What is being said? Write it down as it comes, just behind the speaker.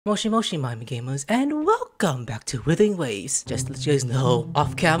Moshi Moshi Miami Gamers, and welcome back to Withering Waves. Just to let you guys know,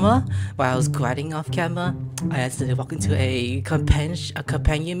 off camera, while I was grinding off camera, I accidentally walked into a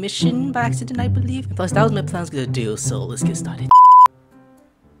companion mission by accident, I believe. And plus, that was my plans to do, so let's get started.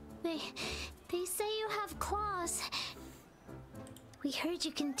 They say you have claws. We heard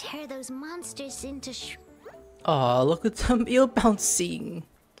you can tear those monsters into Oh, look at them eel bouncing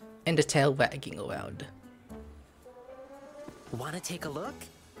and the tail wagging around. Wanna take a look?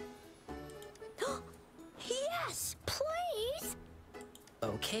 Yes, please.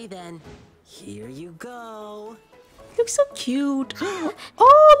 Okay then, here you go. He looks so cute.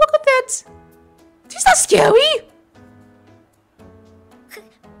 Oh, look at that! Is that scary?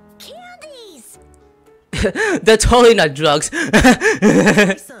 Candies. They're totally not drugs.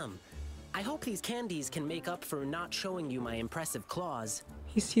 Some. I hope these candies can make up for not showing you my impressive claws.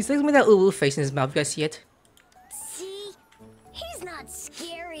 He's like with that little face in his mouth. You guys see it? See? He's not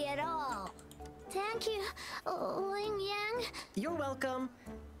scary at all. Thank you, Lingyang. You're welcome.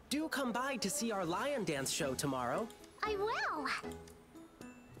 Do come by to see our lion dance show tomorrow. I will.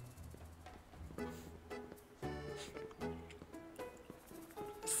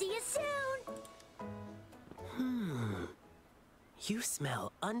 See you soon. You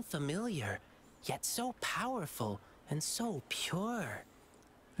smell unfamiliar, yet so powerful and so pure.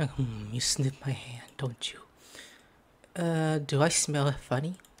 You snip my hand, don't you? Do I smell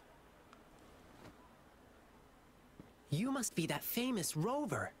funny? You must be that famous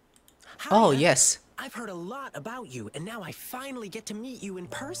Rover. Oh, Hiya. yes. I've heard a lot about you, and now I finally get to meet you in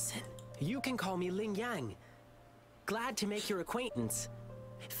person. You can call me Lingyang. Glad to make your acquaintance.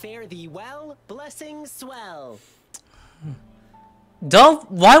 Fare thee well, blessings swell.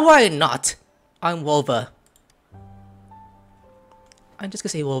 Why would I not? I'm Rover. I'm just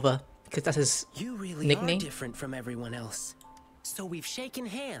gonna say Rover, because that's his You really nickname. are different from everyone else. So we've shaken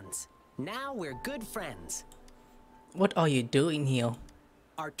hands. Now we're good friends. What are you doing here?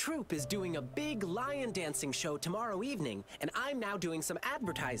 Our troupe is doing a big lion dancing show tomorrow evening, and I'm now doing some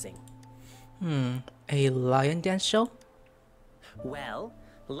advertising. A lion dance show? Well,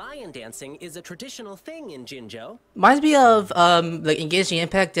 lion dancing is a traditional thing in Jinjo. Reminds me of, like, Engaging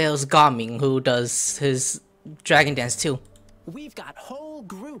Impact, there's Garming, who does his dragon dance too. We've got whole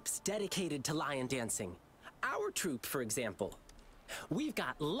groups dedicated to lion dancing. Our troupe, for example. We've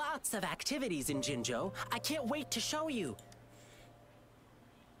got lots of activities in Jinjo. I can't wait to show you.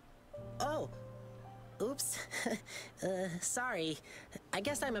 Oh. Oops. Sorry. I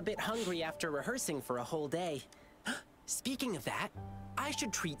guess I'm a bit hungry after rehearsing for a whole day. Speaking of that, I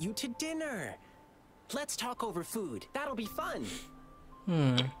should treat you to dinner. Let's talk over food. That'll be fun.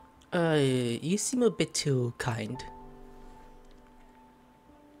 You seem a bit too kind.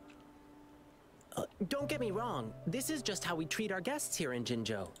 Don't get me wrong, this is just how we treat our guests here in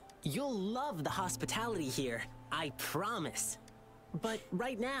Jinjo. You'll love the hospitality here, I promise. But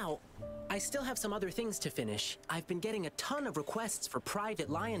right now, I still have some other things to finish. I've been getting a ton of requests for private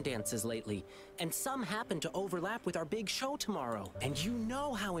lion dances lately, and some happen to overlap with our big show tomorrow. And you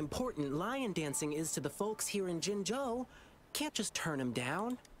know how important lion dancing is to the folks here in Jinjo. Can't just turn them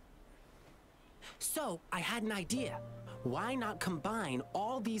down. So, I had an idea. Why not combine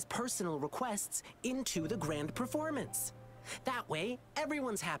all these personal requests into the grand performance? That way,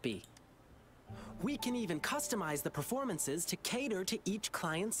 everyone's happy. We can even customize the performances to cater to each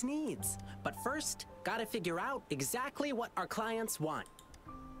client's needs. But first, gotta figure out exactly what our clients want.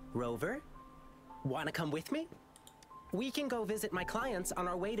 Rover, wanna come with me? We can go visit my clients on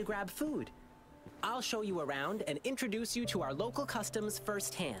our way to grab food. I'll show you around and introduce you to our local customs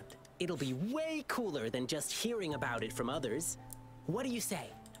firsthand. It'll be way cooler than just hearing about it from others. What do you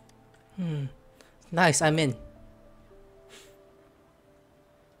say? Nice, I'm in.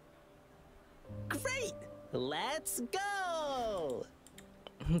 Great! Let's go!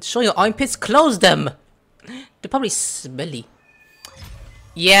 Show your armpits, close them! They're probably smelly.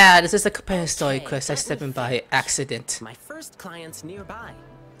 Yeah, this is a companion story quest I stepped in by accident. My first client's nearby.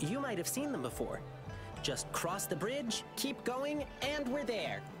 You might have seen them before. Just cross the bridge, keep going, and we're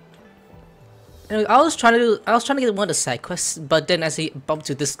there. Anyway, I was trying to get one of the side quests, but then I bumped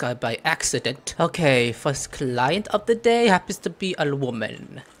to this guy by accident. Okay, first client of the day happens to be a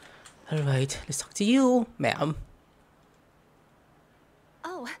woman. Alright, let's talk to you, ma'am.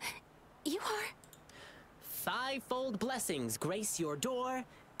 Oh, you are. Fivefold blessings grace your door.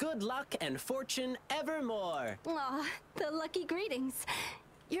 Good luck and fortune evermore. Aw, the lucky greetings.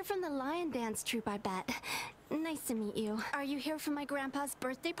 You're from the lion dance troupe, I bet. Nice to meet you. Are you here for my grandpa's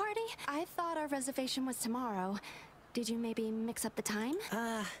birthday party? I thought our reservation was tomorrow. Did you maybe mix up the time?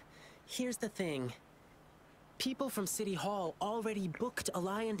 Here's the thing. People from City Hall already booked a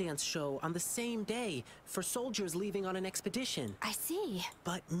lion dance show on the same day for soldiers leaving on an expedition. I see.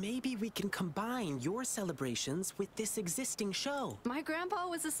 But maybe we can combine your celebrations with this existing show. My grandpa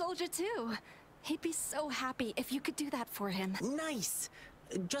was a soldier too. He'd be so happy if you could do that for him. Nice!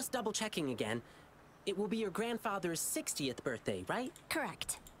 Just double checking again. It will be your grandfather's 60th birthday, right?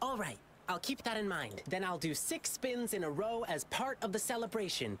 Correct. All right. I'll keep that in mind. Then I'll do 6 spins in a row as part of the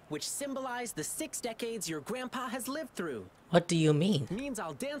celebration, which symbolize the 6 decades your grandpa has lived through. What do you mean? Means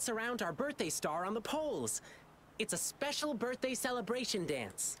I'll dance around our birthday star on the poles. It's a special birthday celebration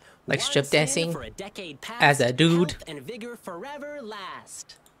dance. Like One strip spin dancing for a decade past, as a dude. health and vigor forever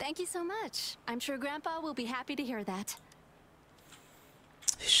last. Thank you so much. I'm sure Grandpa will be happy to hear that.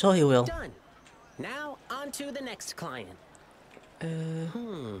 Sure he will. Done. Now on to the next client.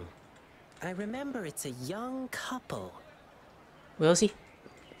 I remember it's a young couple. Where is he?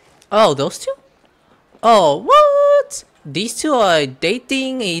 Oh, those two? Oh, what? These two are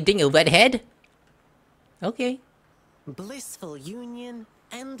dating, eating a redhead? Okay. Blissful union,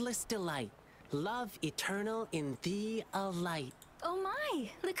 endless delight. Love eternal in thee a light. Oh my!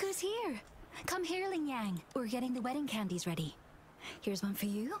 Look who's here! Come here, Lingyang. We're getting the wedding candies ready. Here's one for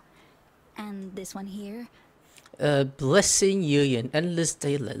you. And this one here. Blessing union, endless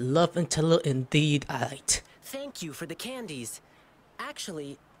daylight, love eternal indeed a light. Thank you for the candies.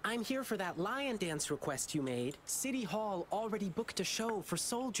 Actually, I'm here for that lion dance request you made. City Hall already booked a show for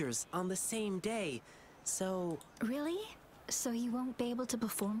soldiers on the same day, so... Really? So you won't be able to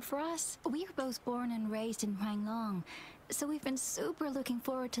perform for us? We were both born and raised in Huanglong, so we've been super looking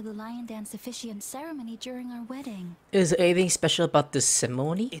forward to the lion dance officiant ceremony during our wedding. Is there anything special about this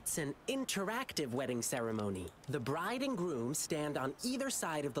ceremony? It's an interactive wedding ceremony. The bride and groom stand on either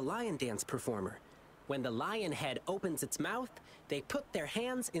side of the lion dance performer. When the lion head opens its mouth, they put their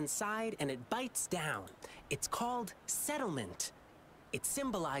hands inside and it bites down. It's called settlement. It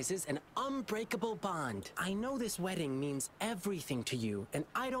symbolizes an unbreakable bond. I know this wedding means everything to you, and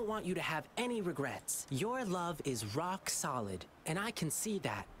I don't want you to have any regrets. Your love is rock solid, and I can see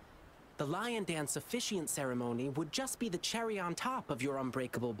that. The lion dance officiant ceremony would just be the cherry on top of your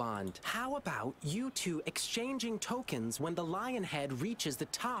unbreakable bond. How about you two exchanging tokens when the lion head reaches the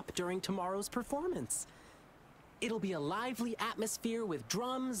top during tomorrow's performance? It'll be a lively atmosphere with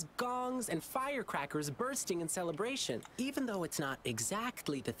drums, gongs, and firecrackers bursting in celebration. Even though it's not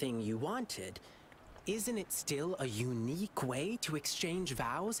exactly the thing you wanted, isn't it still a unique way to exchange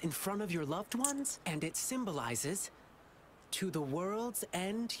vows in front of your loved ones? And it symbolizes, to the world's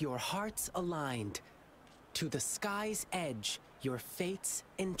end, your hearts aligned. To the sky's edge, your fates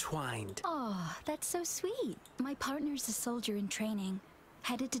entwined. Oh, that's so sweet. My partner's a soldier in training,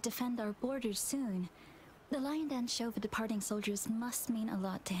 headed to defend our borders soon. The lion dance show for departing soldiers must mean a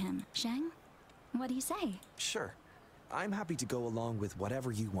lot to him. Zhang, what do you say? Sure. I'm happy to go along with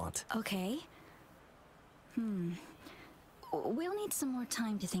whatever you want. Okay. We'll need some more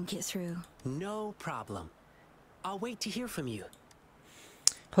time to think it through. No problem. I'll wait to hear from you.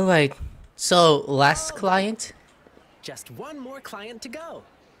 Alright, so last client? Just one more client to go.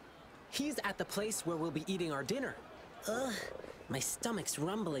 He's at the place where we'll be eating our dinner. Ugh, my stomach's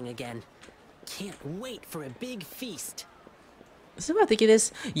rumbling again. Can't wait for a big feast. Is that what I think it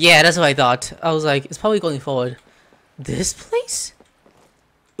is? Yeah, that's what I thought. I was like, it's probably going forward. This place?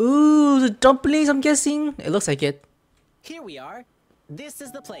 Ooh, the dumplings, I'm guessing? It looks like it. Here we are. This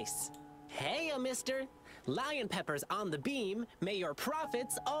is the place. Hey, mister. Lion peppers on the beam. May your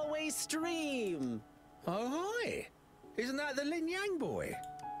profits always stream. Oh, hi. Isn't that the Lingyang boy?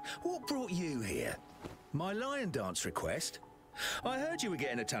 What brought you here? My lion dance request? I heard you were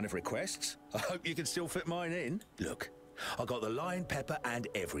getting a ton of requests. I hope you can still fit mine in. Look, I got the lion pepper and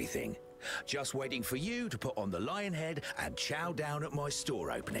everything. Just waiting for you to put on the lion head and chow down at my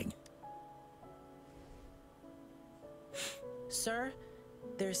store opening. Sir,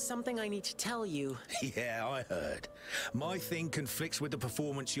 there's something I need to tell you. Yeah, I heard. My thing conflicts with the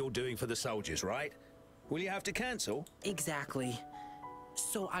performance you're doing for the soldiers, right? Will you have to cancel? Exactly.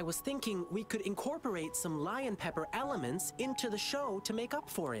 So I was thinking we could incorporate some lion pepper elements into the show to make up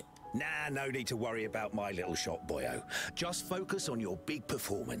for it. Nah, no need to worry about my little shop, boyo. Just focus on your big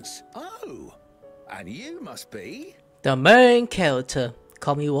performance. Oh, and you must be... The main character.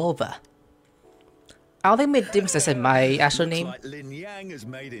 Call me Rover. I think made difference I said my actual name. Looks like Lingyang has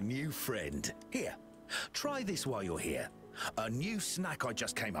made a new friend. Here, try this while you're here. A new snack I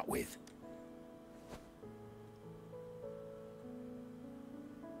just came up with.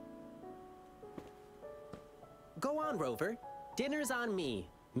 Go on, Rover. Dinner's on me.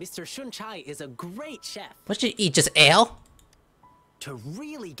 Mr. Shunchai is a great chef. What should you eat? Just ale? To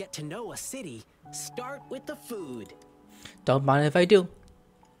really get to know a city, start with the food. Don't mind if I do.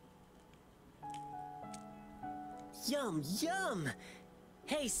 Yum, yum!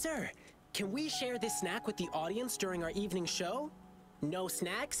 Hey, sir, can we share this snack with the audience during our evening show? No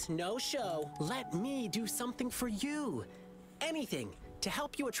snacks, no show. Let me do something for you. Anything to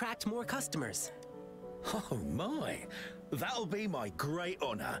help you attract more customers. Oh my, that'll be my great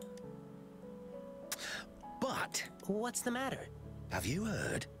honor. But What's the matter? have you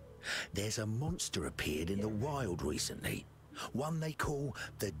heard? There's a monster appeared in the wild recently. One they call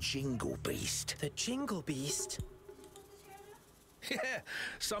the Jingle Beast. The Jingle Beast? Yeah,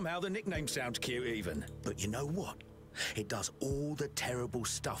 somehow the nickname sounds cute even. But you know what? It does all the terrible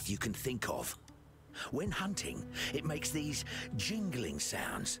stuff you can think of. When hunting, it makes these jingling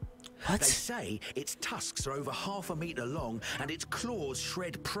sounds. What? They say its tusks are over 1/2 meter long and its claws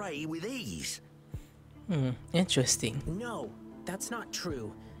shred prey with ease. Interesting. No, that's not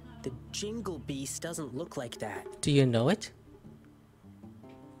true. The Jingle Beast doesn't look like that. Do you know it?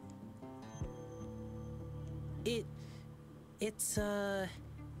 It's a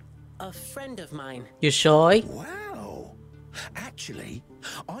friend of mine. You sure? Wow. Actually,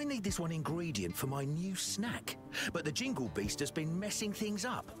 I need this one ingredient for my new snack, but the Jingle Beast has been messing things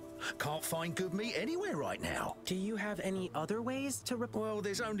up. Can't find good meat anywhere right now. Do you have any other ways to Well,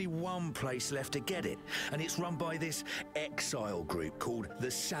 there's only one place left to get it, and it's run by this exile group called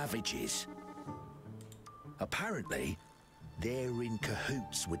the Savages. Apparently, they're in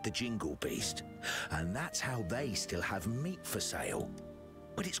cahoots with the Jingle Beast, and that's how they still have meat for sale.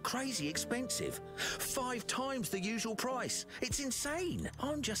 But it's crazy expensive. 5 times the usual price. It's insane.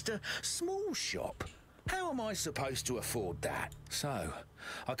 I'm just a small shop. How am I supposed to afford that? So,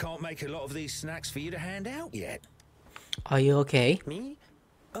 I can't make a lot of these snacks for you to hand out yet. Are you okay? Me?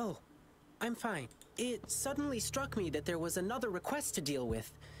 Oh, I'm fine. It suddenly struck me that there was another request to deal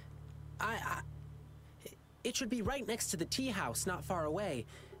with. It should be right next to the tea house, not far away.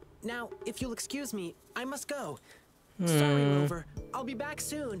 Now, if you'll excuse me, I must go. Sorry, Rover. I'll be back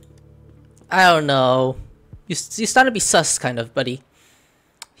soon. I don't know. You starting to be sus, kind of, buddy.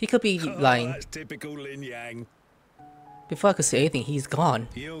 He could be lying. That's typical Lingyang. Before I could say anything, he's gone.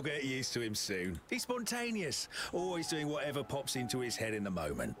 You'll get used to him soon. He's spontaneous, always doing whatever pops into his head in the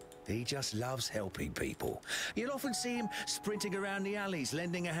moment. He just loves helping people. You'll often see him sprinting around the alleys,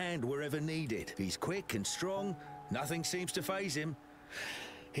 lending a hand wherever needed. He's quick and strong. Nothing seems to faze him.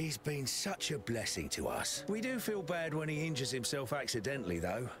 He's been such a blessing to us. We do feel bad when he injures himself accidentally,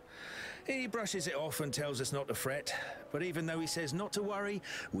 though. He brushes it off and tells us not to fret. But even though he says not to worry,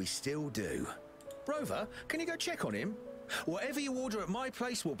 we still do. Rover, can you go check on him? Whatever you order at my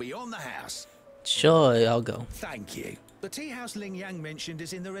place will be on the house. Sure, I'll go. Thank you. The tea house Lingyang mentioned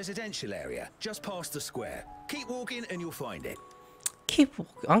is in the residential area, just past the square. Keep walking and you'll find it. Keep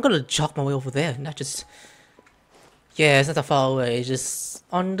walking. I'm gonna jog my way over there, not just... Yeah, it's not that far away. It's just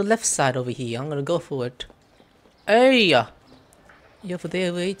on the left side over here. I'm gonna go for it. Hey! You over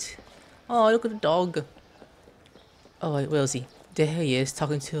there, wait. Oh, look at the dog. Oh, wait, where is he? There he is,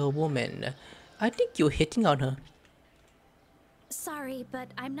 talking to a woman. I think you're hitting on her. Sorry, but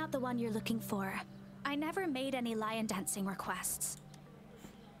I'm not the one you're looking for. I never made any lion dancing requests.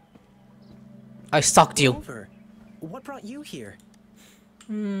 I stalked you. Rover, what brought you here?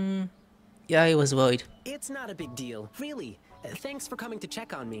 Yeah, I was worried. It's not a big deal, really. Thanks for coming to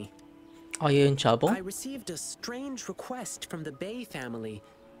check on me. Are you in trouble? I received a strange request from the Bay family.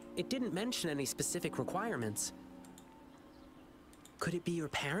 It didn't mention any specific requirements. Could it be your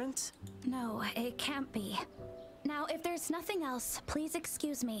parents? No, it can't be. Now, if there's nothing else, please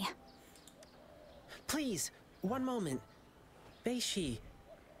excuse me. Please, one moment. Beishi,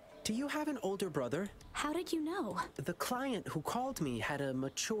 do you have an older brother? How did you know? The client who called me had a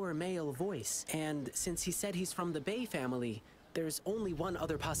mature male voice, and since he said he's from the Bay family, there's only one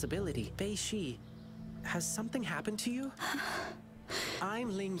other possibility. Beishi, has something happened to you?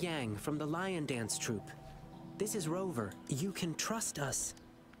 I'm Lingyang from the Lion Dance Troupe. This is Rover. You can trust us.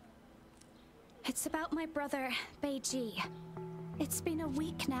 It's about my brother, Beiji. It's been a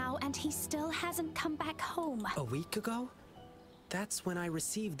week now, and he still hasn't come back home. A week ago? That's when I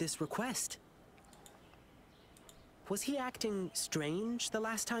received this request. Was he acting strange the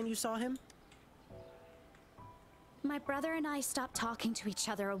last time you saw him? My brother and I stopped talking to each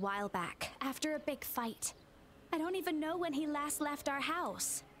other a while back, after a big fight. I don't even know when he last left our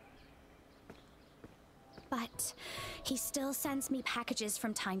house. But he still sends me packages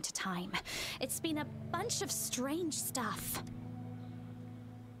from time to time. It's been a bunch of strange stuff.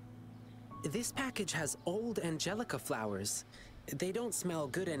 This package has old angelica flowers. They don't smell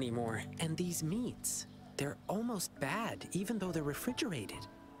good anymore. And these meats, They're almost bad, even though they're refrigerated.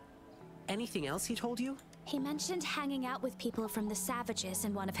 Anything else he told you? He mentioned hanging out with people from the Savages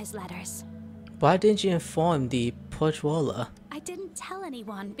in one of his letters. Why didn't you inform the patroller? I didn't tell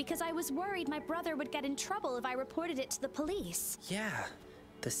anyone because I was worried my brother would get in trouble if I reported it to the police. Yeah,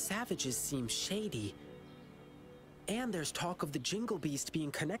 the Savages seem shady. And there's talk of the Jingle Beast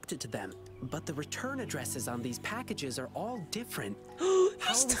being connected to them. But the return addresses on these packages are all different. How are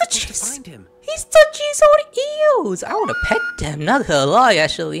we supposed to find him? He's touching his own eels! I wanna pet them, not gonna lie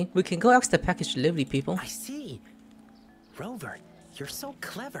actually. We can go ask the package delivery people. I see. Rover, you're so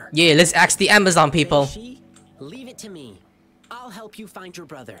clever. Yeah, let's ask the Amazon people. She, leave it to me. I'll help you find your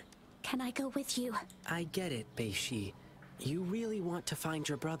brother. Can I go with you? I get it, Beishi. You really want to find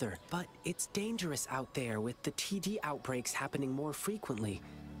your brother, but it's dangerous out there with the TD outbreaks happening more frequently.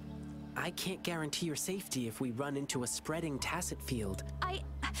 I can't guarantee your safety if we run into a spreading tacit field.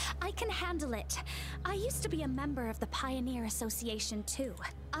 I can handle it. I used to be a member of the Pioneer Association too.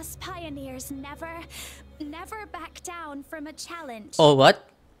 Us pioneers never back down from a challenge. Oh, what?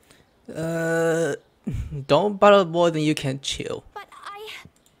 Don't battle more than you can chew. But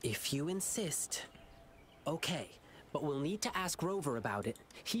If you insist. Okay, but we'll need to ask Rover about it.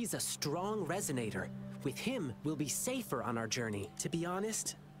 He's a strong resonator. With him, we'll be safer on our journey. To be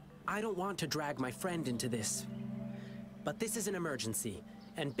honest, I don't want to drag my friend into this. But this is an emergency,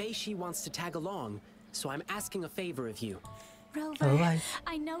 and Beishi wants to tag along, so I'm asking a favor of you. Rover, Alright.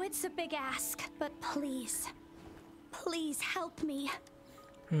 I know it's a big ask, but please help me.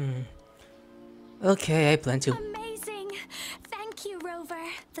 Okay, I plan to. Amazing! Thank you, Rover.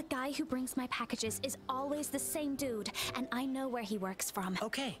 The guy who brings my packages is always the same dude, and I know where he works from.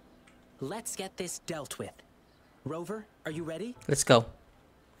 Okay, let's get this dealt with. Rover, are you ready? Let's go.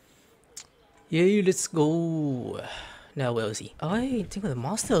 Yeah, let's go. Now where is he? Oh, I think of the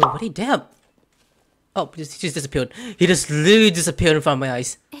monster already. Damn. Oh, he just disappeared. He just literally disappeared in front of my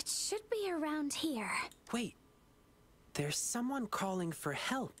eyes. It should be around here. Wait, there's someone calling for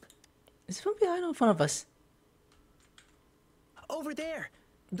help. Is it from behind or in front of us? Over there!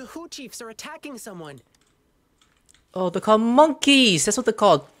 The Who Chiefs are attacking someone. Oh, they're called monkeys. That's what they're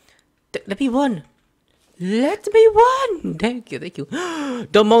called. Let me run. Let me run. Thank you, thank you.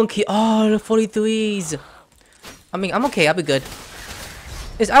 The monkey. Oh, the 43s. I mean, I'm okay. I'll be good.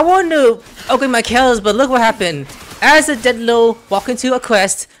 I want to upgrade my kills, but look what happened. As a dead low walk into a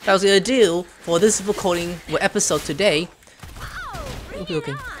quest that I was gonna do for this recording episode today. We'll be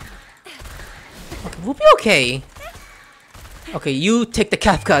okay. Okay, we'll be okay. Okay, you take the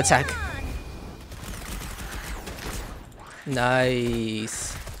Kafka attack.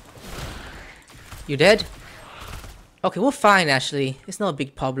 Nice. You dead? Okay, we're fine actually. It's not a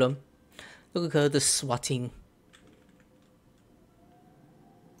big problem. Look at the swatting.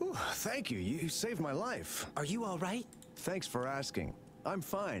 Ooh, thank you. You saved my life. Are you alright? Thanks for asking. I'm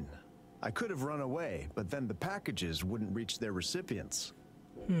fine. I could have run away, but then the packages wouldn't reach their recipients.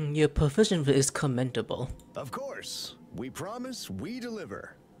 Your proficiency is commendable. Of course. We promise, we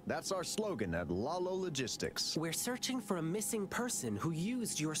deliver. That's our slogan at Lalo Logistics. We're searching for a missing person who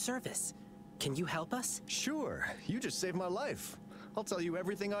used your service. Can you help us? Sure. You just saved my life. I'll tell you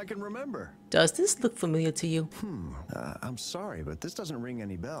everything I can remember. Does this look familiar to you? I'm sorry, but this doesn't ring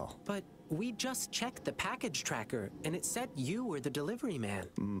any bell. But we just checked the package tracker, and it said you were the delivery man.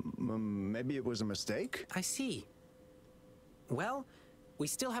 Maybe it was a mistake? I see. Well, we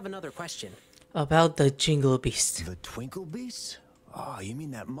still have another question. About the Jingle Beast. The Twinkle Beast? Oh, you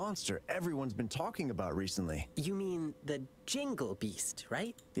mean that monster everyone's been talking about recently? You mean the Jingle Beast,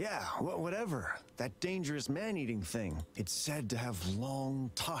 right? Yeah, whatever. That dangerous man-eating thing. It's said to have long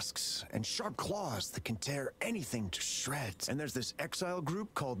tusks and sharp claws that can tear anything to shreds. And there's this exile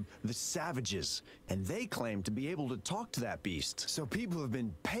group called the Savages, and they claim to be able to talk to that beast. So people have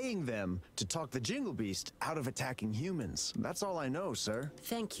been paying them to talk the Jingle Beast out of attacking humans. That's all I know, sir.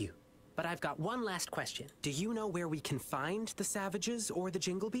 Thank you. But I've got one last question. Do you know where we can find the Savages or the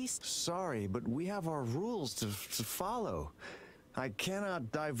Jingle Beast? Sorry, but we have our rules to follow. I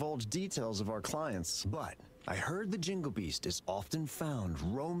cannot divulge details of our clients, but I heard the Jingle Beast is often found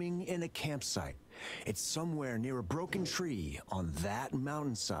roaming in a campsite. It's somewhere near a broken tree on that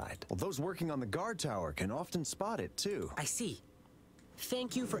mountainside. Well, those working on the guard tower can often spot it, too. I see.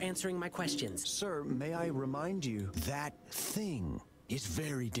 Thank you for answering my questions. Sir, may I remind you, that thing is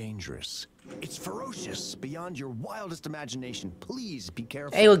very dangerous. It's ferocious beyond your wildest imagination. Please be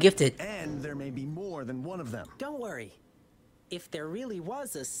careful. Hey, we're gifted. And there may be more than one of them. Don't worry. If there really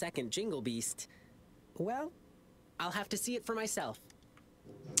was a second Jingle Beast, well, I'll have to see it for myself.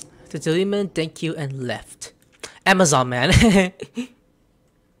 The deliveryman, thank you, and left. Amazon man.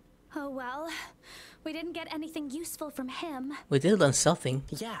 Oh well, We didn't get anything useful from him. We did learn something.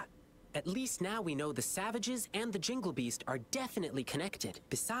 Yeah. At least now we know the savages and the Jingle Beast are definitely connected.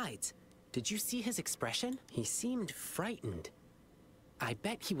 Besides, did you see his expression? He seemed frightened. I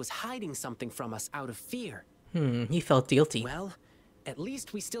bet he was hiding something from us out of fear. He felt guilty. Well, at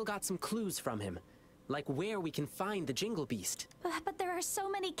least we still got some clues from him. Like where we can find the Jingle Beast. But there are so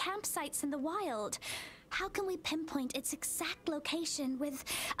many campsites in the wild. How can we pinpoint its exact location with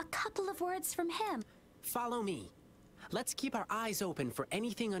a couple of words from him? Follow me. Let's keep our eyes open for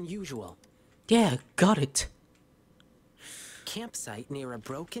anything unusual. Yeah, got it. Campsite near a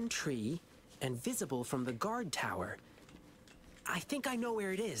broken tree and visible from the guard tower. I think I know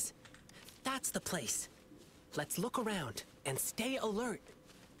where it is. That's the place. Let's look around and stay alert.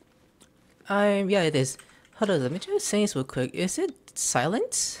 Yeah, it is. Hold on, let me just say this real quick. Is it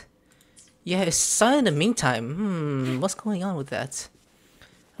silent? Yeah, it's silent in the meantime. What's going on with that?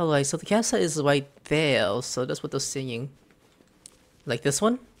 Alright, so the campsite is right there, so that's what they're saying. Like this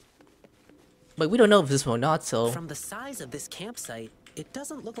one? But we don't know if this one or not, so... From the size of this campsite, it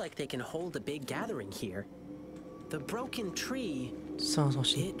doesn't look like they can hold a big gathering here. The broken tree...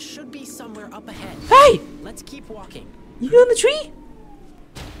 It should be somewhere up ahead. Hey! Let's keep walking. You in the tree?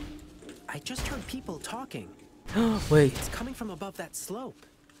 I just heard people talking. Wait. It's coming from above that slope.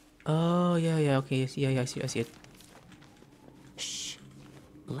 Oh, yeah, okay. Yeah, I see it. Shh.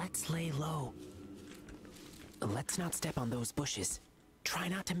 Let's lay low. Let's not step on those bushes. Try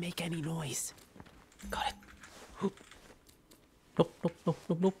not to make any noise. Got it. Nope.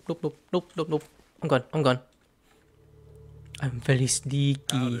 I'm gone. I'm very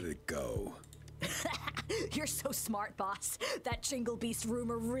sneaky. How did it go? You're so smart, boss. That Jingle Beast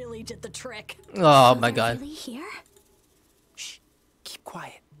rumor really did the trick. Oh my god. Really here? Shh. Keep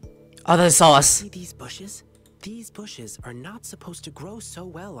quiet. Oh, they saw us. See these bushes? These bushes are not supposed to grow so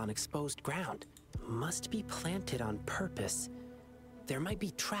well on exposed ground. Must be planted on purpose. There might be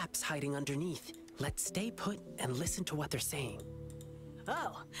traps hiding underneath. Let's stay put and listen to what they're saying.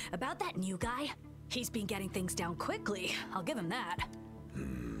 Oh, about that new guy? He's been getting things down quickly. I'll give him that.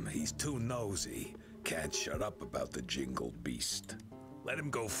 He's too nosy. Can't shut up about the Jingle Beast. Let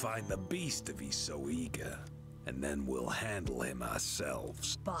him go find the beast if he's so eager. And then we'll handle him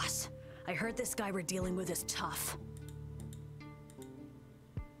ourselves. Boss, I heard this guy we're dealing with is tough.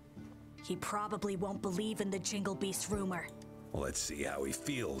 He probably won't believe in the Jingle Beast rumor. Let's see how he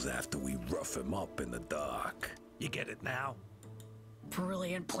feels after we rough him up in the dark. You get it now?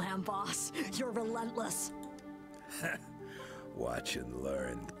 Brilliant plan, boss. You're relentless. Watch and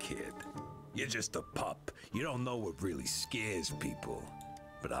learn, kid. You're just a pup. You don't know what really scares people.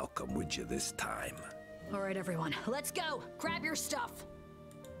 But I'll come with you this time. All right, everyone, let's go. Grab your stuff.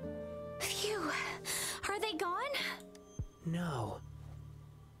 Phew. Are they gone? No.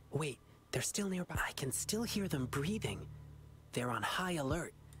 Wait, they're still nearby. I can still hear them breathing. They're on high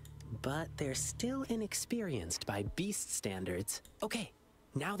alert. But they're still inexperienced by beast standards. Okay,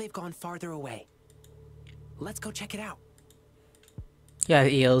 now they've gone farther away. Let's go check it out. Yeah,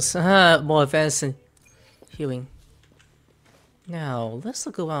 eels. More advanced in healing. Now, let's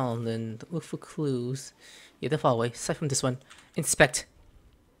look around and look for clues. Yeah, they're far away. Aside from this one. Inspect.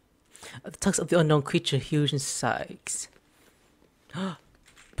 The tugs of the unknown creature huge in size.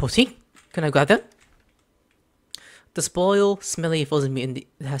 Protein? Can I grab them? The spoil, smelly, frozen meat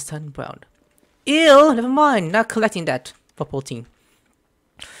it has turned brown. Ew! Never mind. Not collecting that for protein.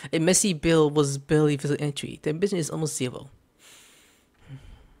 A messy bill was barely visible entry. The ambition is almost zero.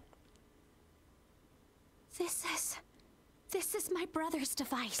 This is my brother's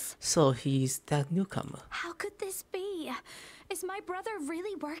device. So he's that newcomer. How could this be? Is my brother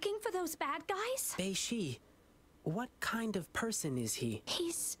really working for those bad guys? Bei-Shi, what kind of person is he?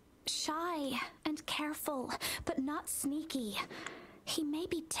 He's shy and careful, but not sneaky. He may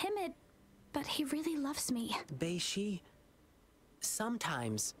be timid, but he really loves me. Bei-Shi,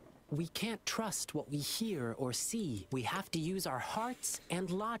 sometimes we can't trust what we hear or see. We have to use our hearts and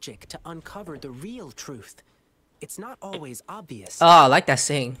logic to uncover the real truth. It's not always obvious. Oh, I like that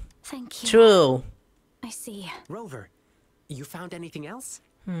saying. Thank you. True. I see. Rover, you found anything else?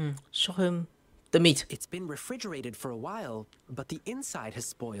 Show him the meat. It's been refrigerated for a while, but the inside has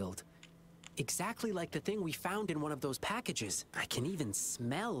spoiled. Exactly like the thing we found in one of those packages. I can even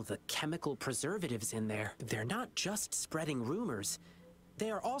smell the chemical preservatives in there. They're not just spreading rumors. They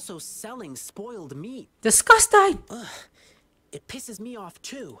are also selling spoiled meat. Disgusting! Ugh. It pisses me off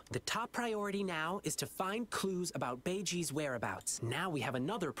too. The top priority now is to find clues about Bei-Ji's whereabouts. Now we have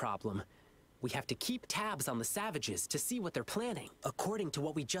another problem. We have to keep tabs on the savages to see what they're planning. According to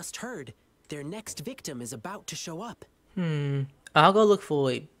what we just heard, their next victim is about to show up. I'll go look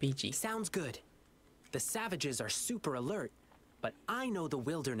for Bei-Ji. Sounds good. The savages are super alert, but I know the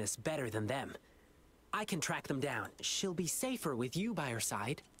wilderness better than them. I can track them down. She'll be safer with you by her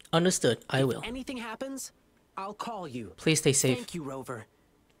side. Understood. I will. If anything happens, I'll call you. Please stay safe. Thank you, Rover.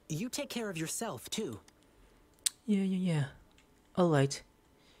 You take care of yourself, too. Yeah. Alright.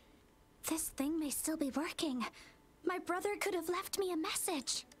 This thing may still be working. My brother could have left me a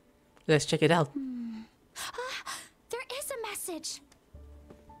message. Let's check it out. There is a message.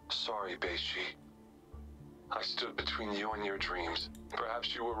 Sorry, Beishi. I stood between you and your dreams.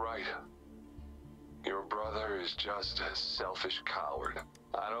 Perhaps you were right. Your brother is just a selfish coward.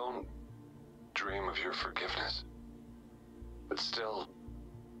 I don't dream of your forgiveness. But still,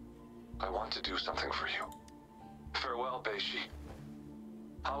 I want to do something for you. Farewell, Beishi.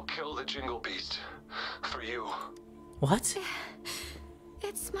 I'll kill the Jingle Beast for you. What?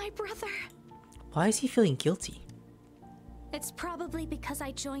 It's my brother. Why is he feeling guilty? It's probably because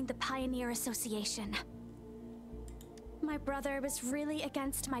I joined the Pioneer Association. My brother was really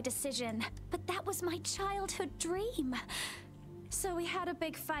against my decision, but that was my childhood dream. So we had a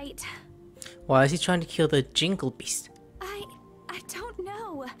big fight. Why is he trying to kill the Jingle Beast? I don't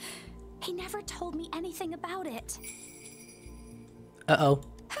know. He never told me anything about it. Uh-oh.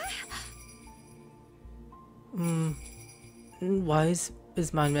 Why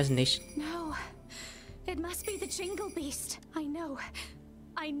is my imagination? No. It must be the Jingle Beast. I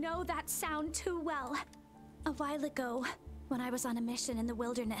know that sound too well. A while ago, when I was on a mission in the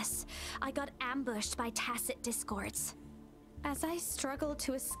wilderness, I got ambushed by tacit discords. As I struggled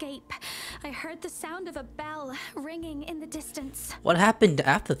to escape, I heard the sound of a bell ringing in the distance. What happened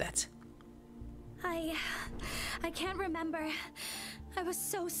after that? I can't remember. I was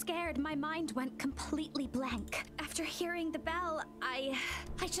so scared my mind went completely blank. After hearing the bell, I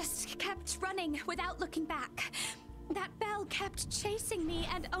just kept running without looking back. That bell kept chasing me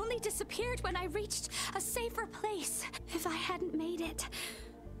and only disappeared when I reached a safer place. If I hadn't made it,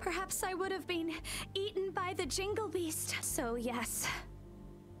 perhaps I would have been eaten by the Jingle Beast. So yes,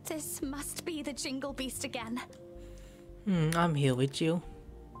 this must be the Jingle Beast again. I'm here with you.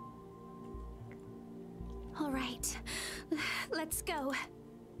 All right, let's go.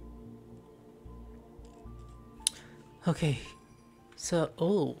 Okay.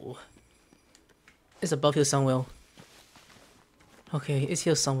 So, it's above here somewhere. Okay, it's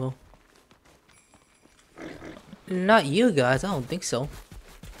here somewhere. Not you guys, I don't think so.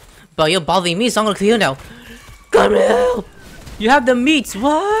 But you're bothering me, so I'm gonna clear now. Come here! You have the meats,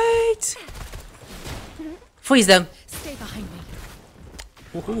 what? Freeze them. Stay behind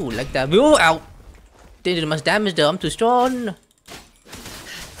me. Ooh, like that. Ooh, ow! Didn't do much damage though, I'm too strong.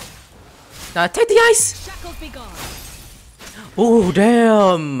 Now take the ice! Shackles be gone. Ooh,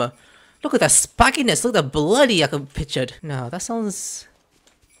 damn! Look at that spikiness, look at the bloody I could pictured. Now that sounds...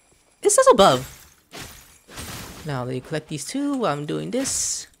 It says above. Now let me collect these two while I'm doing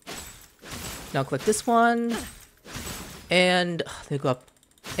this. Now collect this one. And they go up.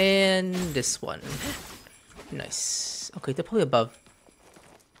 And this one. Nice. Okay, they're probably above.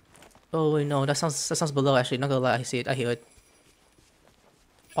 Oh wait, no, that sounds below actually, not gonna lie, I see it, I hear it.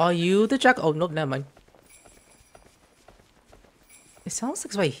 Are you the jack? Oh nope, never mind. It sounds like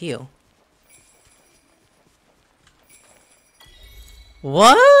it's right here.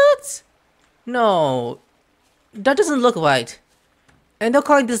 What? No. That doesn't look right. And they're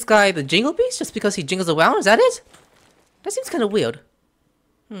calling this guy the Jingle Beast just because he jingles around? Is that it? That seems kind of weird.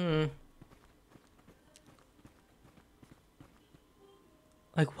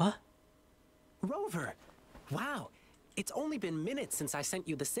 Like what? Rover! Wow, it's only been minutes since I sent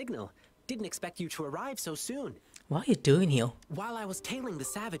you the signal. Didn't expect you to arrive so soon. What are you doing here? While I was tailing the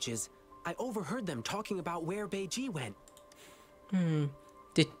savages, I overheard them talking about where Beiji went.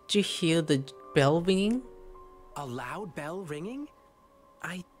 Did you hear the bell ringing? A loud bell ringing?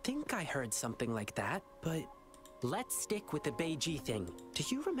 I think I heard something like that, but let's stick with the Beiji thing. Do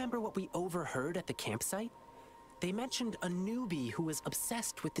you remember what we overheard at the campsite? They mentioned a newbie who was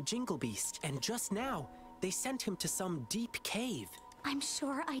obsessed with the Jingle Beast, and just now, they sent him to some deep cave. I'm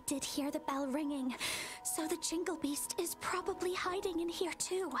sure I did hear the bell ringing, so the Jingle Beast is probably hiding in here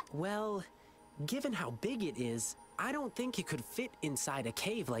too. Well, given how big it is, I don't think it could fit inside a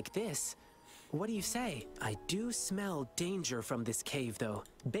cave like this. What do you say? I do smell danger from this cave, though.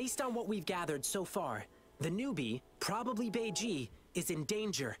 Based on what we've gathered so far, the newbie, probably Beiji, is in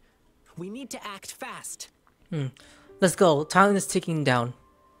danger. We need to act fast. Let's go. Time is ticking down.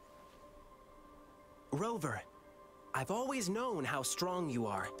 Rover, I've always known how strong you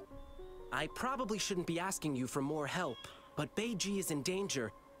are. I probably shouldn't be asking you for more help, but Beiji is in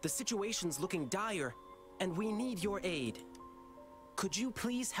danger, the situation's looking dire, and we need your aid. Could you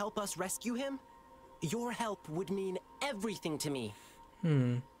please help us rescue him? Your help would mean everything to me.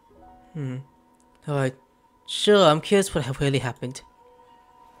 Alright. Sure, I'm curious what really happened.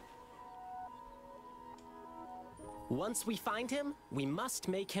 Once we find him, we must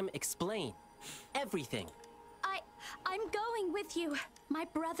make him explain everything. I'm going with you. My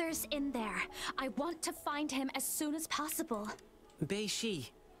brother's in there. I want to find him as soon as possible.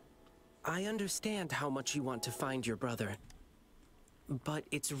 Bei-shi, I understand how much you want to find your brother. But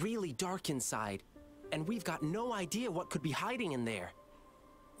it's really dark inside, and we've got no idea what could be hiding in there.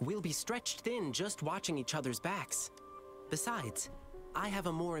 We'll be stretched thin just watching each other's backs. Besides, I have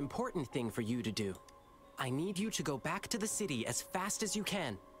a more important thing for you to do. I need you to go back to the city as fast as you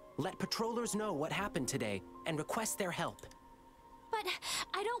can. Let patrollers know what happened today and request their help. But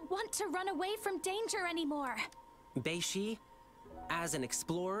I don't want to run away from danger anymore. Bei-shi, as an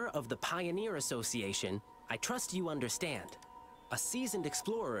explorer of the Pioneer Association, I trust you understand. A seasoned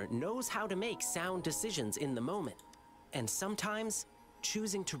explorer knows how to make sound decisions in the moment. And sometimes,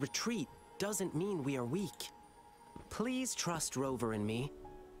 choosing to retreat doesn't mean we are weak. Please trust Rover and me.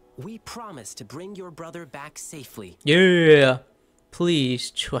 We promise to bring your brother back safely. Yeah.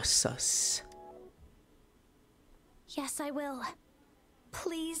 Please trust us. Yes, I will.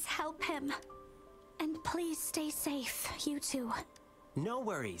 Please help him. And please stay safe, you two. No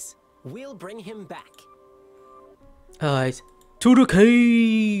worries. We'll bring him back. Alright. To the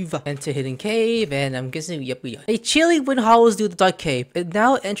cave! Enter hidden cave, and I'm guessing, yep, we are. A chilling wind howls through the dark cave. It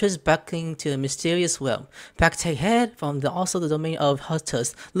now enters back into a mysterious realm. Back take head from also the domain of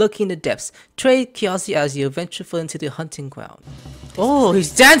hunters, lurking in the depths. Trade curiosity as you venture further into the hunting ground. Oh,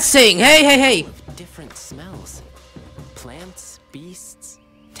 he's dancing! Hey, hey, hey! Different smells. Plants, beasts,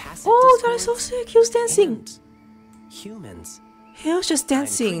 tacit Oh, that is discord, so sick! He was dancing! and humans. He was just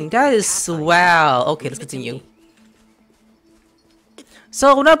dancing. That is wow. Okay, let's continue.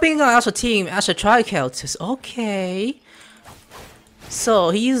 So we're not being on Astra team, Astra tri-characters. Okay. So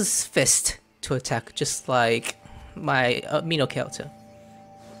he uses fist to attack, just like my Mino character.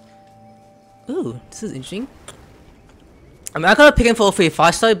 Ooh, this is interesting. I mean, I could have picked him for a free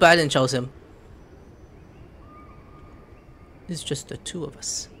 5-star, but I didn't choose him. It's just the two of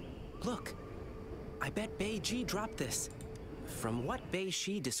us. Look, I bet Bei-ji dropped this. From what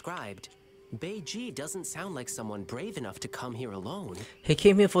Bei-shi described, Bei-ji doesn't sound like someone brave enough to come here alone. He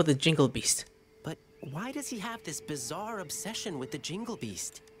came here for the Jingle Beast. But why does he have this bizarre obsession with the Jingle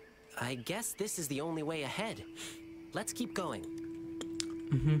Beast? I guess this is the only way ahead. Let's keep going.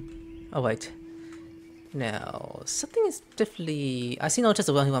 Alright. Now, something is definitely... I see no chance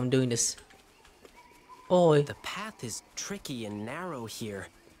of when I'm doing this. Oh, The path is tricky and narrow here.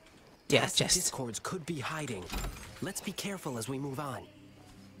 yeah, Tacit chest. discords could be hiding. Let's be careful as we move on.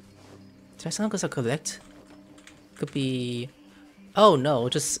 Did I sound because I collect? Could be... Oh no,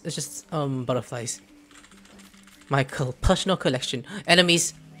 it's just butterflies. My personal collection.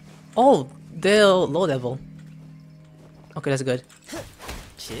 Enemies. Oh, they're low level. Okay, that's good.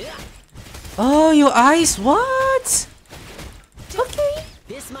 Oh, your eyes? What? Okay.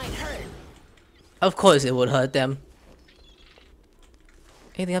 This might hurt. Of course it would hurt them.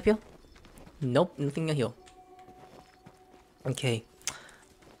 Anything up here? Nope, nothing up here. Okay.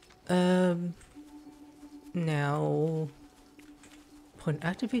 Now... Point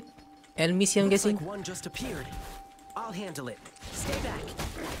activate. Enemies here, I'm Looks guessing? like one just appeared. I'll handle it. Stay back.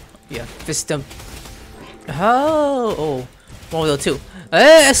 Yeah, fist them. Oh, one of the two.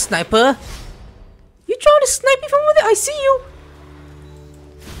 Hey, sniper! You trying to snipe me from over there? I see you!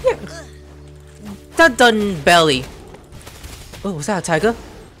 Yeah. That done belly. Oh, was that a tiger?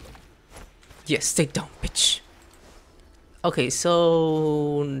 Yes, stay down, bitch. Okay,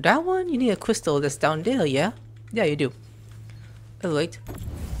 so that one, you need a crystal that's down there, yeah? Yeah, you do. Alright.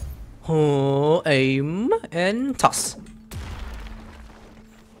 Oh, aim and toss.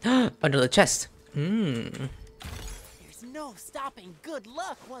 Under the chest. There's no stopping good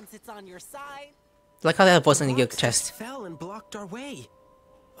luck once it's on your side. Like how that wasn't in your Rocks just chest. fell and blocked our way.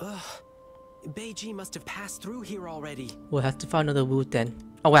 Ugh. Bei-ji must have passed through here already. We'll have to find another route then.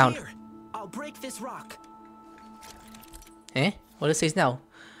 Oh wow. Here, I'll break this rock. Eh? What it says now?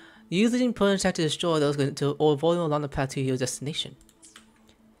 Use the important attack to destroy those going to or volume along the path to your destination.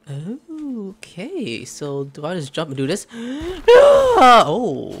 Okay, so do I just jump and do this?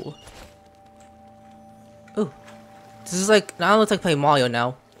 Oh. Oh. This is like, now it looks like playing Mario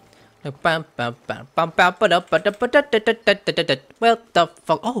now. Like, bam, bam, bam, bam, bam, ba, da, ba, da, ba, da, da, da, da, da, da. Well, the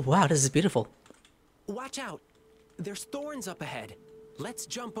fuck. Oh, wow, this is beautiful. Watch out. There's thorns up ahead. Let's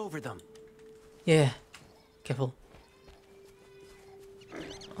jump over them. Yeah. Careful.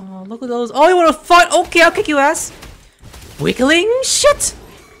 Oh, look at those. Oh, you wanna fight? Okay, I'll kick your ass. Wiggling shit.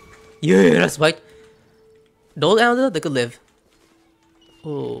 Yeah, that's right. Those animals, they could live.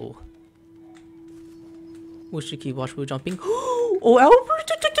 Oh. We should keep watchful jumping. Oh,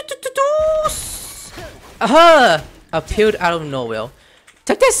 aha! Appeared out of nowhere.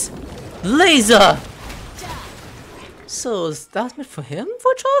 Take this! Laser! So that's meant for him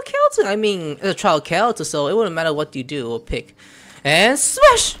for trial character? I mean, it's a trial character, so it wouldn't matter what you do or pick. And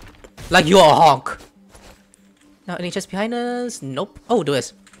smash! Like you're a honk. Now, any chests behind us? Nope. Oh, there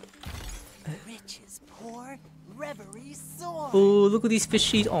is. Rich is poor, reverie soar. Oh, look at these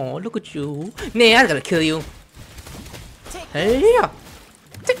fishies. Oh, look at you. Nah, I'm gonna kill you. Yeah.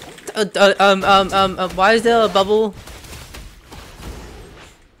 Why is there a bubble?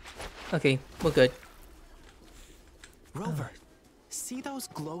 Okay, we're good. Rover, see those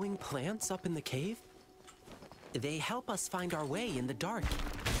glowing plants up in the cave? They help us find our way in the dark.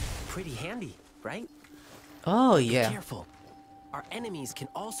 Pretty handy, right? Oh, yeah. Be careful. Our enemies can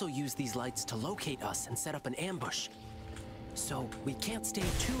also use these lights to locate us and set up an ambush. So we can't stay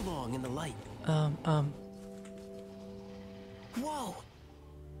too long in the light. Whoa!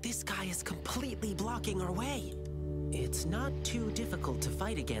 This guy is completely blocking our way. It's not too difficult to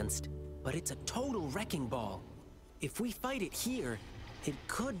fight against, but it's a total wrecking ball. If we fight it here, it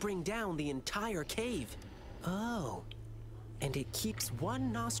could bring down the entire cave. Oh. And it keeps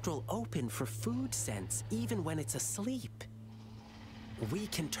one nostril open for food sense, even when it's asleep. We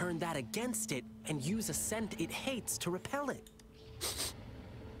can turn that against it and use a scent it hates to repel it.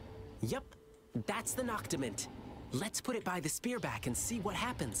 Yep, that's the Noctiment. Let's put it by the spearback and see what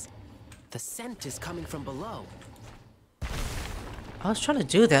happens. The scent is coming from below. I was trying to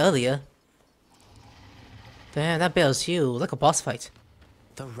do that earlier. Damn, that bear's huge, like a boss fight.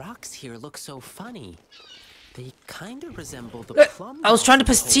 The rocks here look so funny. They kind of resemble the plum. I was trying to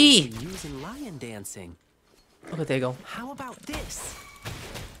press T. We use in lion dancing. Okay, there you go. How about this?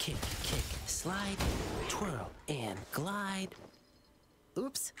 Kick, kick, slide, twirl, and glide.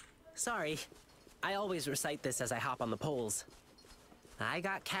 Oops, sorry. I always recite this as I hop on the poles. I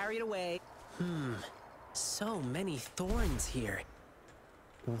got carried away. So many thorns here.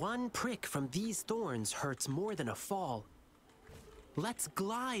 One prick from these thorns hurts more than a fall. Let's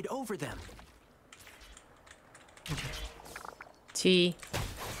glide over them. T.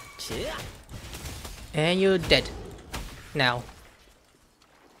 Chia. And you're dead. Now.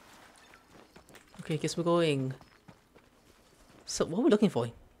 Okay, guess we're going. So, what are we looking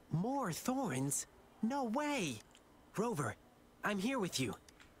for? More thorns? No way! Rover, I'm here with you.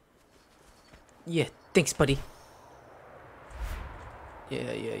 Yeah, thanks, buddy.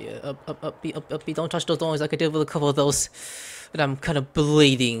 Yeah. Up, B. Don't touch those thorns. I could deal with a couple of those. But I'm kind of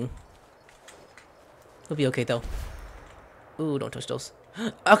bleeding. It'll be okay, though. Ooh, don't touch those.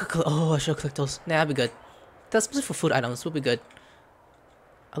 I should collect those. Nah, I'll be good. That's mostly for food items. We'll be good.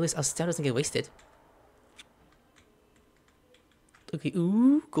 At least our stamina doesn't get wasted. Okay,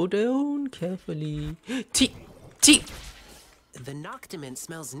 ooh, go down carefully. T. The Noctiment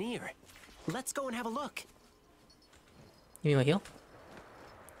smells near. Let's go and have a look. You mean my heel?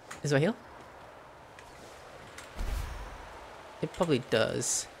 Is it my heel? It probably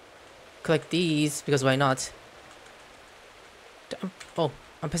does. Collect these, because why not? Oh,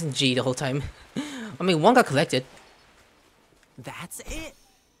 I'm pressing G the whole time. I mean, one got collected. That's it!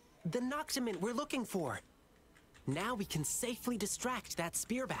 The Noctiment we're looking for. Now we can safely distract that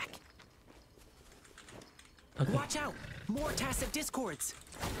spearback. Okay. Watch out! More tacit discords!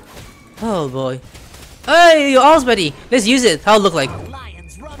 Oh boy. Hey, your all's ready! Let's use it! How it look like?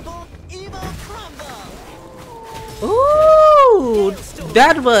 Lions rumble, evil crumble. Ooh!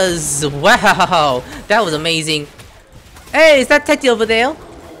 That was... wow! That was amazing. Hey, is that Teddy over there?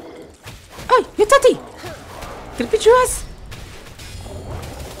 Hey, you're Teddy! Can I beat your ass?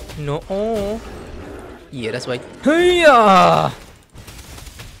 No. Yeah, that's right. Hiya!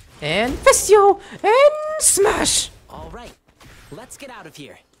 And Fistio! And smash! Alright, let's get out of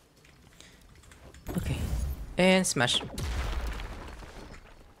here. Okay. And smash.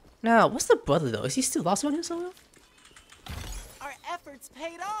 Now, what's the brother though? Is he still lost on him somewhere? Our efforts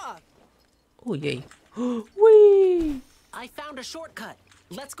paid off. Oh, yay. Whee! I found a shortcut.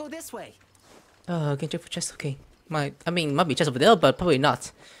 Let's go this way. Can check for chest, okay. Might be chest over there, but probably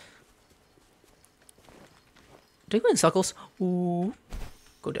not. Do you go in circles? Ooh.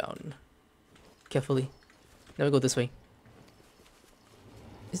 Go down. Carefully. Now we go this way.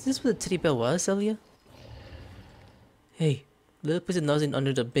 Is this where the teddy bear was earlier? Hey, little person nose in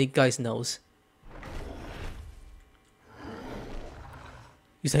under the big guy's nose.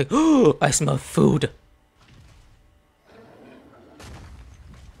 He's like, oh, I smell food.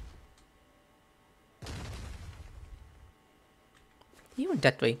 You went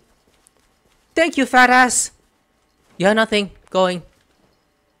that way. Thank you, fat ass. Yeah, nothing. Going.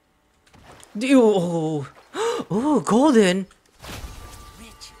 Oh, oh, golden.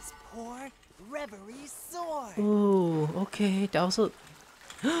 Riches pour, reverie soar. Oh, okay. That was a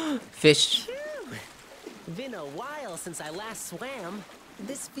fish. Been a while since I last swam.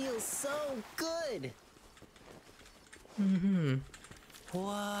 This feels so good.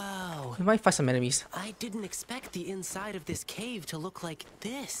 Whoa. We might find some enemies. I didn't expect the inside of this cave to look like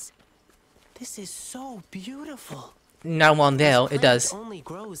this. This is so beautiful. Now on there, This it does. plant only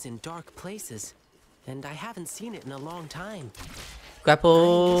grows in dark places, and I haven't seen it in a long time. I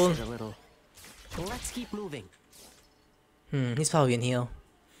Grapple. miss it a little. Let's keep moving. He's probably in here.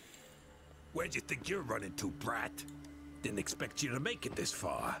 Where'd you think you're running to, brat? Didn't expect you to make it this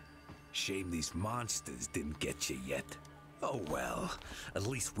far. Shame these monsters didn't get you yet. Oh well, at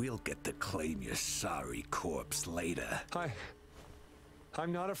least we'll get to claim your sorry corpse later.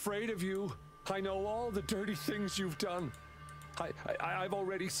 I'm not afraid of you. I know all the dirty things you've done. I've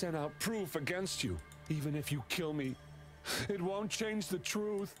already sent out proof against you. Even if you kill me, it won't change the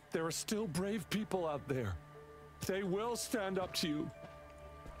truth. There are still brave people out there. They will stand up to you.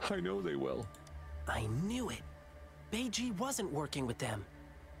 I know they will. I knew it. Beiji wasn't working with them.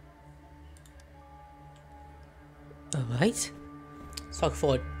 Alright. Let's talk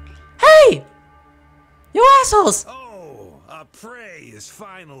forward. Hey! You assholes! Oh, our prey is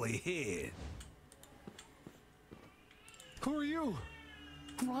finally here. Who are you?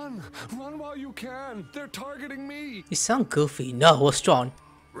 Run! Run while you can! They're targeting me! You sound goofy. No, we're strong.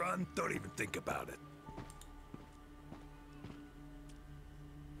 Run, don't even think about it.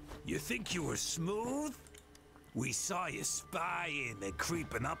 You think you were smooth? We saw you spying and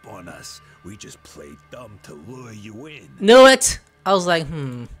creeping up on us. We just played dumb to lure you in. Knew it! I was like,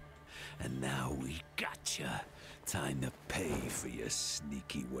 And now we gotcha. Time to pay for your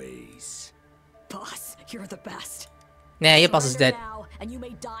sneaky ways. Boss, you're the best. Nah, your boss is Surrender dead. now, and you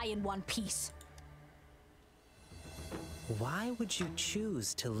may die in one piece. Why would you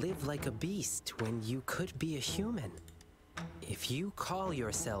choose to live like a beast when you could be a human? If you call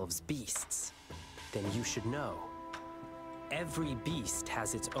yourselves beasts, then you should know. Every beast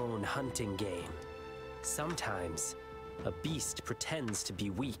has its own hunting game. Sometimes, a beast pretends to be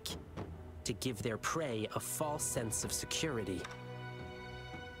weak, to give their prey a false sense of security.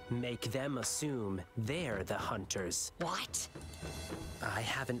 Make them assume they're the hunters. What? I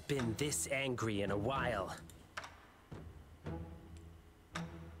haven't been this angry in a while.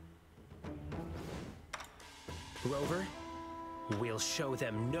 Rover, we'll show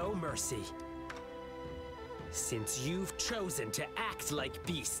them no mercy. Since you've chosen to act like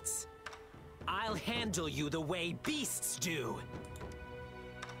beasts, I'll handle you the way beasts do.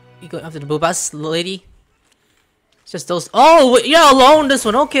 You going after the boobas, lady? It's just those. Oh, wait, you're alone this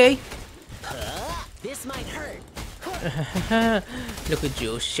one, okay. This might hurt. Look at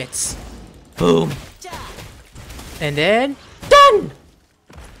you, shits. Boom. And then. Done!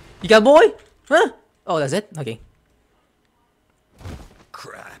 You got a boy? Huh? Oh, that's it? Okay.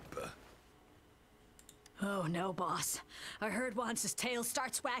 Crap. Oh no, boss. I heard once his tail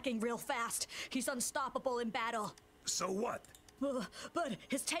starts wagging real fast. He's unstoppable in battle. So what? But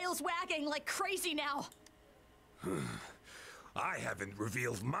his tail's wagging like crazy now. I haven't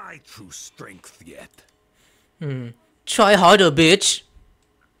revealed my true strength yet. Try harder, bitch.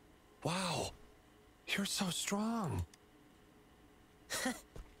 Wow. You're so strong.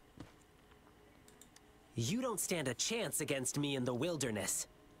 You don't stand a chance against me in the wilderness.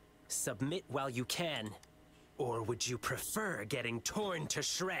 Submit while you can. Or would you prefer getting torn to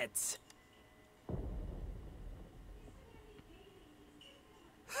shreds?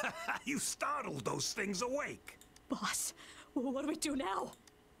 You startled those things awake. Boss, what do we do now?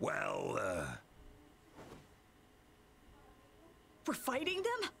 Well, We're fighting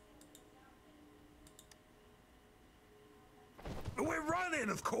them? we're running,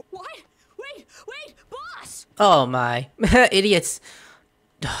 of course. What? Wait, boss! Oh my. Idiots.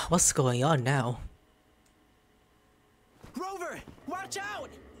 What's going on now? Rover, watch out!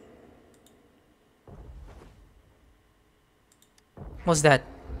 What's that?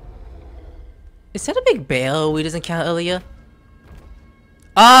 Is that a big bear we didn't count earlier?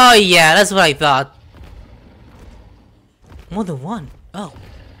 Oh yeah, that's what I thought. More than one. Oh.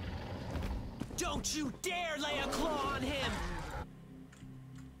 Don't you dare lay a claw on him!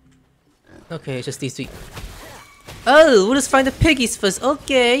 Okay, it's just these three. Oh, we'll just find the piggies first.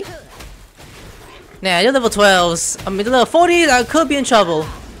 Okay. Nah, you're level 12s. I mean, the level 40s, I could be in trouble.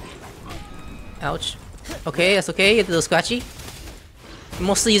 Ouch. Okay, that's okay. Get a little scratchy. I'm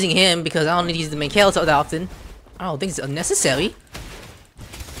mostly using him because I don't need to use the main character that often. I don't think it's unnecessary.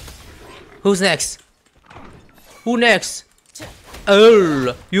 Who's next? Who next?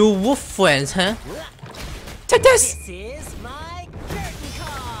 Oh, you wolf friends, huh? Take this! This is my curtain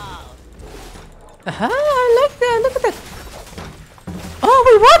call. Aha, I like that. Look at that. Oh,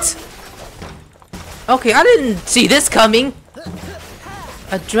 wait, what? Okay, I didn't see this coming.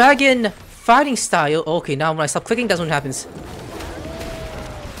 A dragon fighting style. Okay, now when I stop clicking, that's what happens.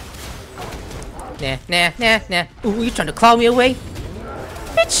 Nah, nah, nah, nah. Ooh, you trying to claw me away?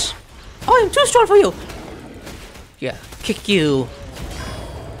 Bitch! I am too strong for you. Yeah, kick you.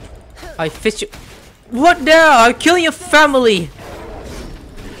 I fist you. What now? I'm killing your family.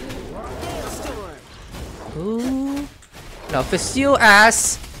 Ooh. Now fist you,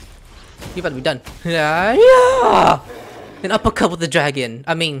 ass. You better be done. Yeah. An uppercut with the dragon.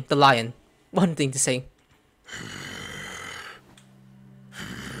 I mean, the lion. One thing to say.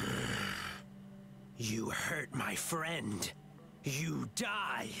 You hurt my friend. You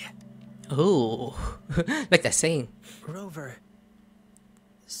die. Ooh. Like that saying. Rover.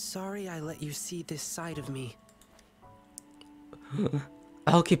 Sorry I let you see this side of me.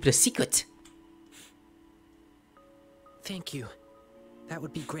 I'll keep it a secret. Thank you. That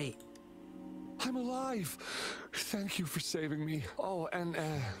would be great. I'm alive. Thank you for saving me. Oh, and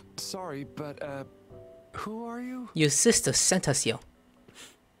sorry, but who are you? Your sister sent us here.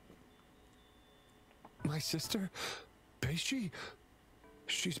 My sister? Beishi?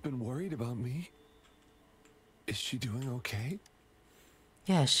 She's been worried about me. Is she doing okay?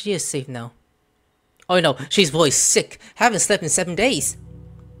 Yeah, she is safe now. Oh no, she's voice sick. Haven't slept in 7 days.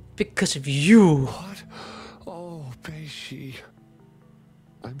 Because of you. What? Oh, Beishi.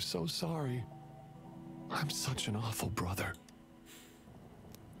 I'm so sorry. I'm such an awful brother.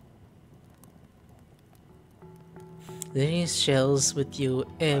 Lily shares with you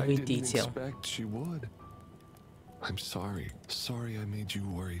every detail. I didn't expect she would. I'm sorry. Sorry I made you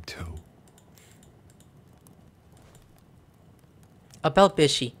worried too. About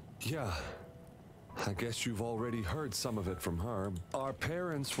Bishi. Yeah. I guess you've already heard some of it from her. Our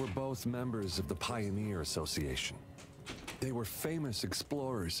parents were both members of the Pioneer Association. They were famous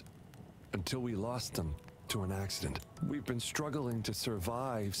explorers until we lost them to an accident. We've been struggling to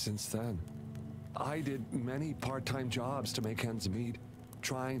survive since then. I did many part-time jobs to make ends meet,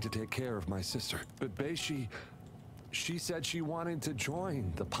 trying to take care of my sister. But Beishi, she said she wanted to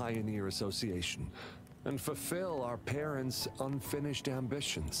join the Pioneer Association and fulfill our parents' unfinished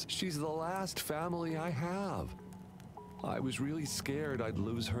ambitions. She's the last family I have. I was really scared I'd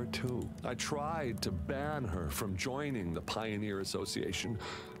lose her too. I tried to ban her from joining the Pioneer Association.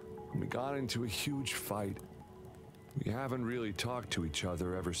 We got into a huge fight. We haven't really talked to each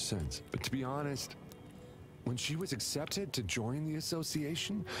other ever since. But to be honest, when she was accepted to join the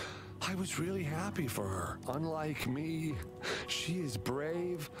association, I was really happy for her. Unlike me, she is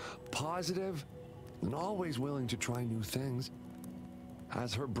brave, positive, and always willing to try new things.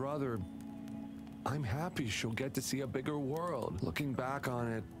 As her brother, I'm happy she'll get to see a bigger world. Looking back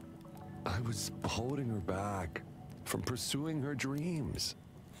on it, I was holding her back from pursuing her dreams.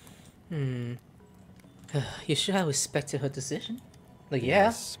 You should have respected her decision. Like,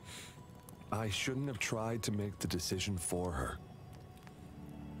 yes. I shouldn't have tried to make the decision for her.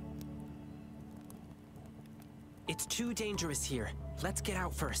 It's too dangerous here. Let's get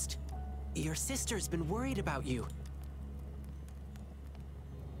out first. Your sister's been worried about you.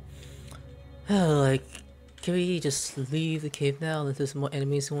 Like, can we just leave the cave now unless there's more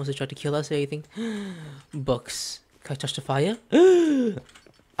enemies who wants to try to kill us or anything? Books. Can I touch the fire?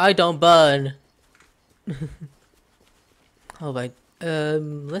 I don't burn. Alright,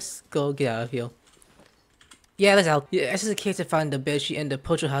 let's go get out of here. Yeah, let's out. Yeah, it's just a case to find the Beishi and the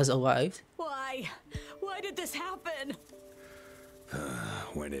poacher has arrived. Why? Why did this happen?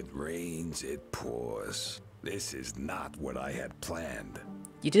 When it rains, it pours. This is not what I had planned.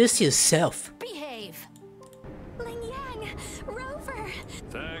 You did this to yourself. Behave. Lingyang, Rover.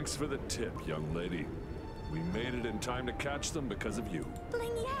 Thanks for the tip, young lady. We made it in time to catch them because of you.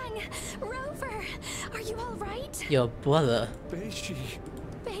 Lingyang, Rover. Are you all right? Your brother. Beishi.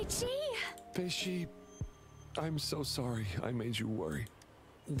 Beichi. Beishi, I'm so sorry I made you worry.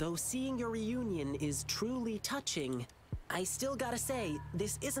 Though seeing your reunion is truly touching, I still gotta say,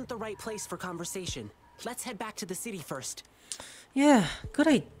 this isn't the right place for conversation. Let's head back to the city first. Yeah, good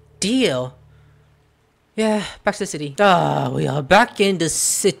idea. Yeah, back to the city. We are back in the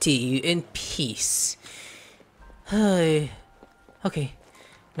city in peace. Okay,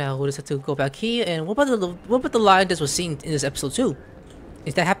 now we'll just have to go back here. And what about the line that was seen in this episode too?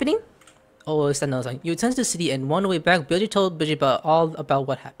 Is that happening? Or is that another time? You returned to the city, and on the way back, Billy told Bridget all about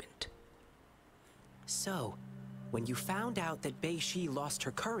what happened. So, when you found out that Beishi lost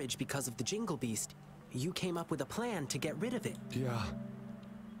her courage because of the Jingle Beast, you came up with a plan to get rid of it. Yeah.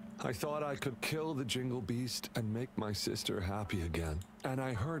 I thought I could kill the Jingle Beast and make my sister happy again. And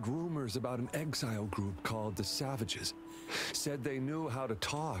I heard rumors about an exile group called the Savages. Said they knew how to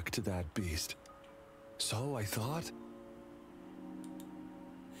talk to that beast. So I thought...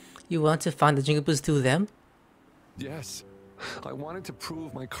 You want to find the Jingle Beast through them? Yes. I wanted to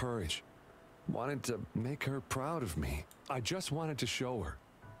prove my courage. Wanted to make her proud of me. I just wanted to show her.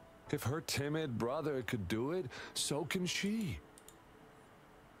 If her timid brother could do it, so can she.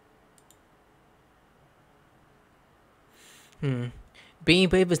 Being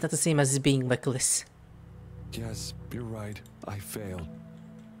brave is not the same as being reckless. Yes, you're right. I failed.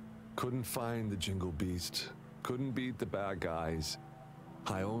 Couldn't find the Jingle Beast. Couldn't beat the bad guys.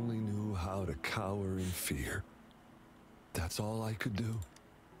 I only knew how to cower in fear. That's all I could do.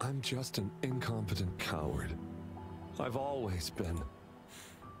 I'm just an incompetent coward. I've always been.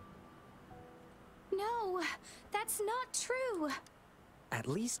 No, that's not true. At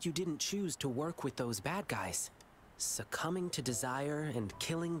least you didn't choose to work with those bad guys. Succumbing to desire and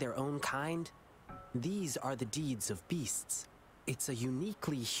killing their own kind, these are the deeds of beasts. It's a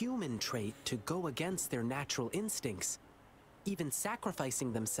uniquely human trait to go against their natural instincts, even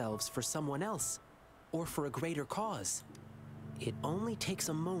sacrificing themselves for someone else, or for a greater cause. It only takes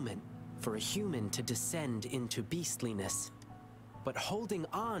a moment for a human to descend into beastliness. But holding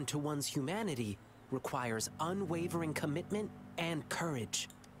on to one's humanity requires unwavering commitment and courage.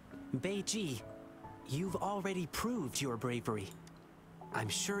 Beiji, you've already proved your bravery. I'm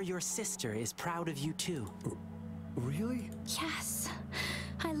sure your sister is proud of you too. Really? Yes.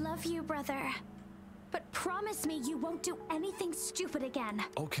 I love you, brother. But promise me you won't do anything stupid again.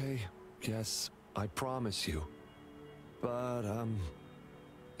 Okay, yes, I promise you. But,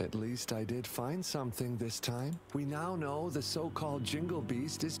 at least I did find something this time. We now know the so-called Jingle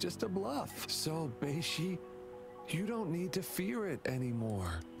Beast is just a bluff. So, Beishi, you don't need to fear it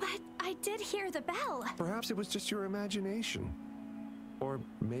anymore. But I did hear the bell. Perhaps it was just your imagination. Or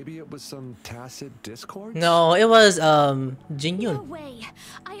maybe it was some tacit discord? No, it was Jingyun. No way.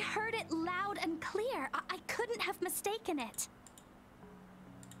 I heard it loud and clear. I couldn't have mistaken it.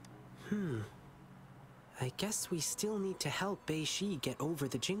 I guess we still need to help Beishi get over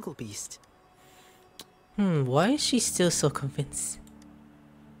the Jingle Beast. Why is she still so convinced?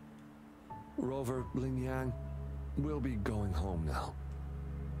 Rover, Lingyang, we'll be going home now.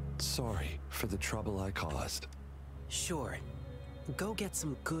 Sorry for the trouble I caused. Sure. Go get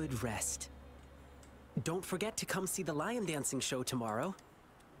some good rest. Don't forget to come see the lion dancing show tomorrow.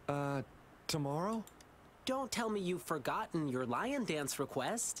 Tomorrow? Don't tell me you've forgotten your lion dance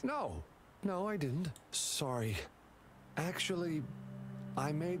request. No, I didn't. Sorry. Actually,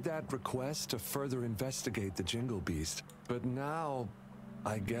 I made that request to further investigate the Jingle Beast. But now,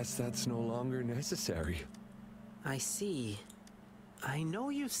 I guess that's no longer necessary. I see. I know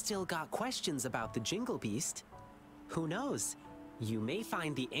you've still got questions about the Jingle Beast. Who knows? You may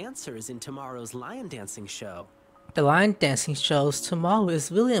find the answers in tomorrow's lion dancing show. The lion dancing shows tomorrow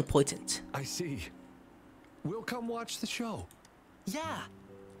is really important. I see. We'll come watch the show. Yeah.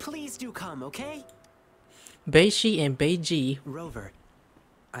 Please do come, okay? Beishi and Beiji. Rover,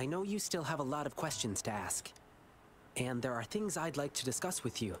 I know you still have a lot of questions to ask. And there are things I'd like to discuss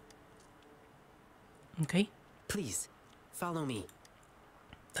with you. Okay. Please, follow me.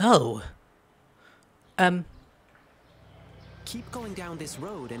 Oh. Keep going down this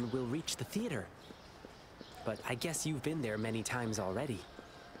road and we'll reach the theater. But I guess you've been there many times already.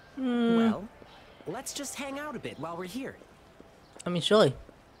 Well, let's just hang out a bit while we're here. I mean, surely.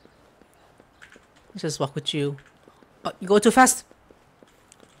 Let's just walk with you. Oh, you go too fast.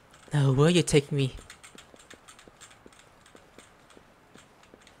 No, where are you taking me?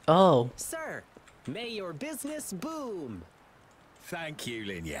 Oh. Sir, may your business boom. Thank you,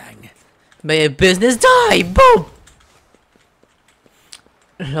 Lingyang. May your business die! Boom!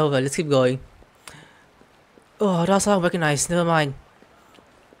 Over, let's keep going. Oh, that's how I recognize. Never mind.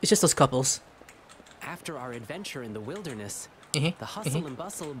 It's just those couples. After our adventure in the wilderness, the hustle and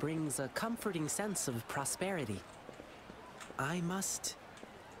bustle brings a comforting sense of prosperity. I must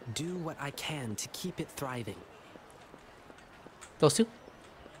do what I can to keep it thriving. Those two?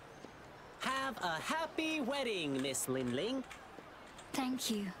 Have a happy wedding, Miss Linling. Thank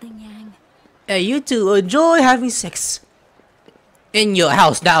you, Lingyang. Hey, you two enjoy having sex. In your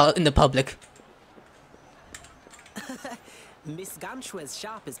house, now in the public. Miss Ganchue's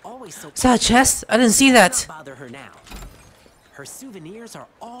shop is always so... Is that a chest? I didn't see that. Don't bother her now. Her souvenirs are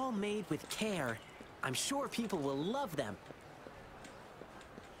all made with care. I'm sure people will love them.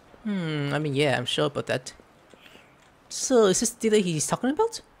 I mean, yeah, I'm sure about that. So, is this the dealer he's talking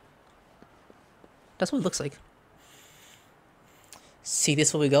about? That's what it looks like. See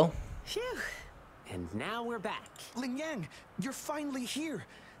this where we go? Phew. And now we're back. Lingyang, you're finally here.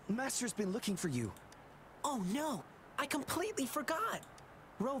 Master's been looking for you. Oh no, I completely forgot.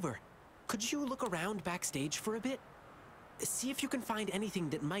 Rover, could you look around backstage for a bit? See if you can find anything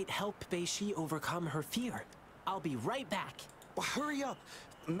that might help Bei-Shi overcome her fear. I'll be right back. Well, hurry up.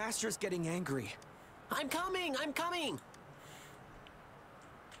 Master's getting angry. I'm coming, I'm coming.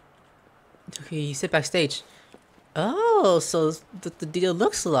 Okay, you sit backstage. Oh, so the deal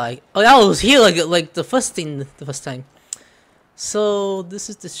looks like. Oh, I was here like the first time. So this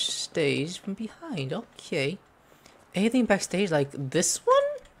is the stage from behind. Okay, anything backstage like this one?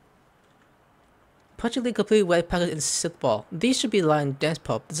 Partially complete white package and silk ball. These should be line dance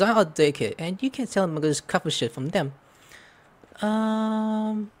pop. Design are delicate, and you can tell Mother's cover shit from them.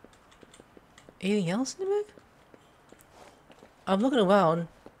 Anything else in the bag? I'm looking around.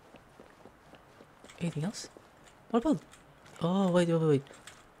 Anything else? What about? Oh wait.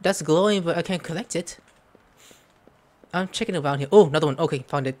 That's glowing, but I can't collect it. I'm checking around here. Oh, another one. Okay,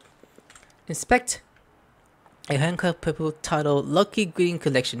 found it. Inspect. A handcuff purple titled Lucky Greeting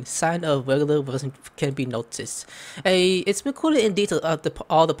Collection. Sign of regular version can be noticed. It's recorded in detail of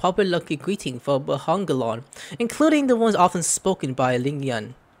all the popular lucky greeting for Bahongalon, including the ones often spoken by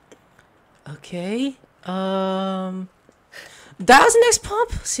Lingyang. Okay. That was the next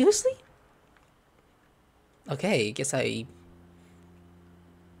pop? Seriously? Okay, guess I...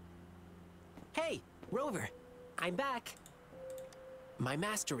 Hey, Rover, I'm back. My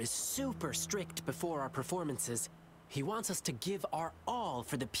master is super strict before our performances. He wants us to give our all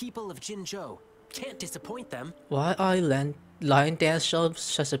for the people of Jinzhou. Can't disappoint them. Why are lion dance shows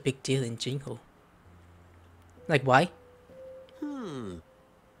such a big deal in Jingle? Like, why?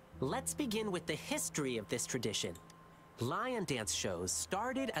 Let's begin with the history of this tradition. Lion dance shows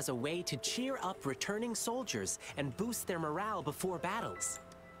started as a way to cheer up returning soldiers and boost their morale before battles.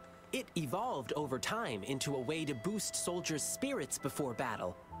 It evolved over time into a way to boost soldiers' spirits before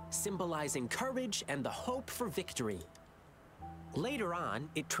battle, symbolizing courage and the hope for victory. Later on,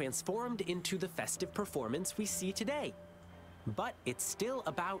 it transformed into the festive performance we see today. But it's still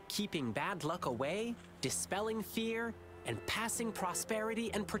about keeping bad luck away, dispelling fear, and passing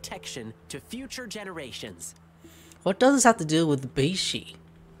prosperity and protection to future generations. What does this have to do with Bei-Shi?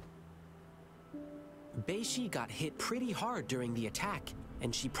 Bei-Shi got hit pretty hard during the attack,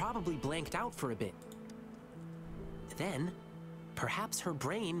 and she probably blanked out for a bit. Then, perhaps her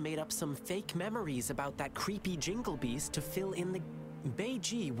brain made up some fake memories about that creepy Jingle Beast to fill in the...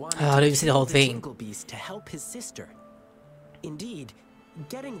 Bei-Ji wanted to see the whole thing. Jingle Beast to help his sister. Indeed,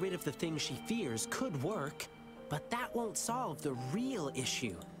 getting rid of the thing she fears could work, but that won't solve the real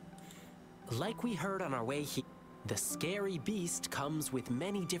issue. Like we heard on our way here, the scary beast comes with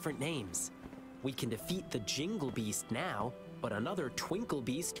many different names. We can defeat the Jingle Beast now, but another Twinkle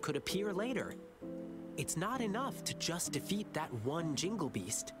Beast could appear later. It's not enough to just defeat that one Jingle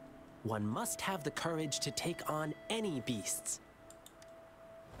Beast. One must have the courage to take on any beasts.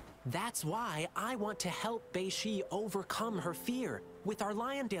 That's why I want to help Bei-Shi overcome her fear with our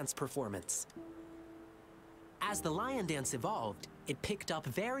lion dance performance. As the lion dance evolved, it picked up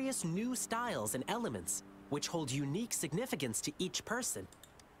various new styles and elements, which hold unique significance to each person.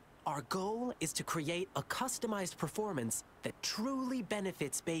 Our goal is to create a customized performance that truly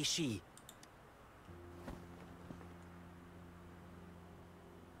benefits Bei-Shi.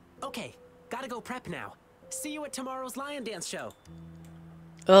 Okay, gotta go prep now. See you at tomorrow's lion dance show.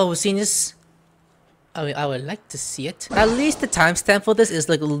 Oh, we've seen this. I mean, I would like to see it. At least the timestamp for this is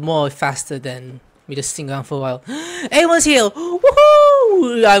like a little more faster than me just sitting around for a while. Everyone's here!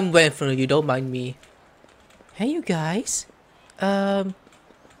 Woohoo! I'm waiting for you, don't mind me. Hey, you guys.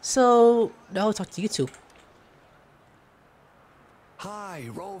 So, now I'll talk to you two. Hi,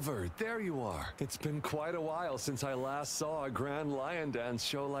 Rover, there you are. It's been quite a while since I last saw a grand lion dance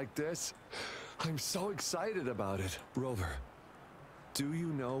show like this. I'm so excited about it. Rover, do you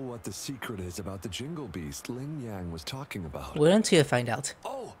know what the secret is about the Jingle Beast Lingyang was talking about? Wait until you find out.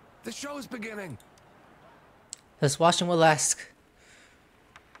 Oh, the show's beginning. Let's watch and we'll ask.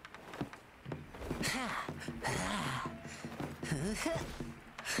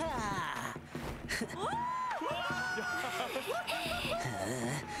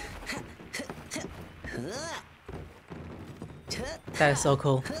 That is so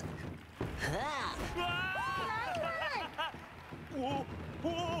cool.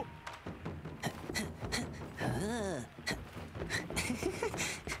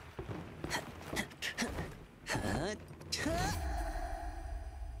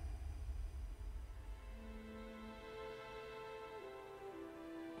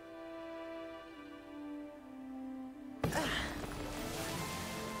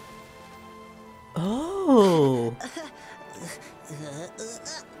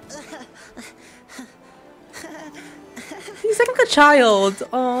 like a child.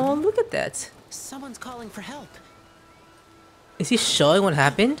 Oh, look at that. Someone's calling for help. Is he showing what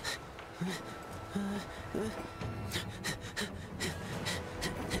happened?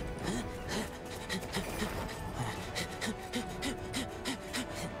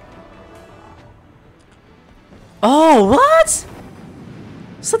 Oh, what?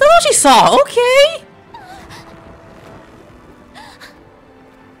 So that's what she saw. Okay.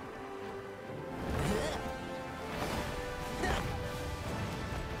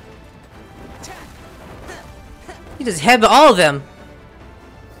 You just headbutt all of them.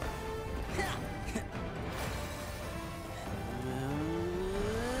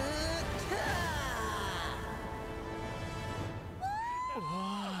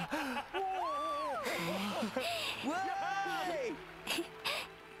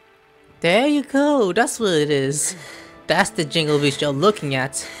 There you go. That's what it is. That's the Jingle Beast you're looking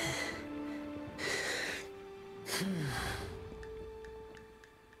at.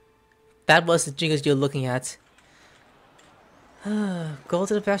 That was the Jingle Beast you're looking at. Go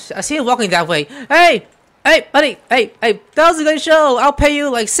to the back. I see him walking that way. Hey! Hey, buddy! Hey! Hey! That was a good show! I'll pay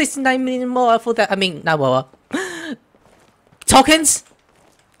you like 69 million more for that. I mean, not more. Tokens?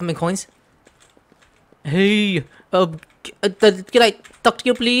 I mean, coins. Hey! Can I talk to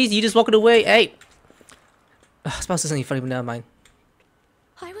you, please? You just walking away. Hey! I was supposed to say something funny, but never mind.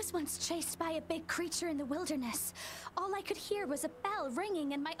 I was once chased by a big creature in the wilderness. All I could hear was a bell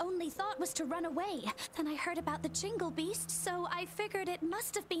ringing, and my only thought was to run away. Then I heard about the Jingle Beast, so I figured it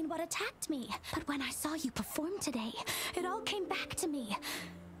must have been what attacked me. But when I saw you perform today, it all came back to me.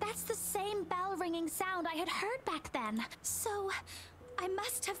 That's the same bell ringing sound I had heard back then. So I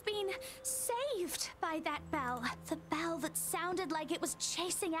must have been saved by that bell. The bell that sounded like it was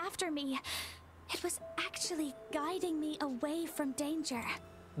chasing after me. It was actually guiding me away from danger.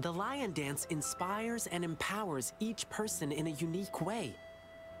 The lion dance inspires and empowers each person in a unique way.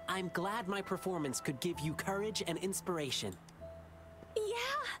 I'm glad my performance could give you courage and inspiration. Yeah,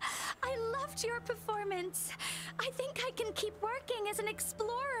 I loved your performance. I think I can keep working as an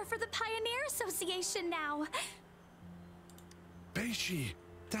explorer for the Pioneer Association now. Beishi,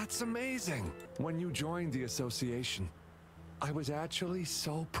 that's amazing. When you joined the association, I was actually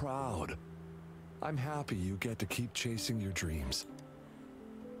so proud. I'm happy you get to keep chasing your dreams.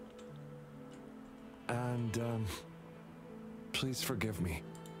 And, please forgive me.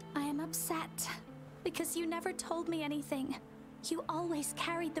 I am upset because you never told me anything. You always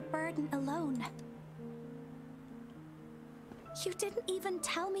carried the burden alone. You didn't even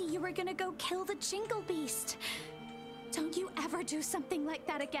tell me you were gonna go kill the Jingle Beast. Don't you ever do something like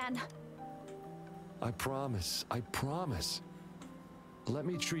that again. I promise, I promise. Let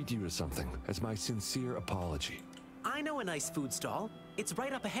me treat you to something as my sincere apology. I know a nice food stall. It's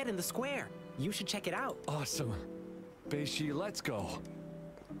right up ahead in the square. You should check it out. Awesome. Beishi, let's go.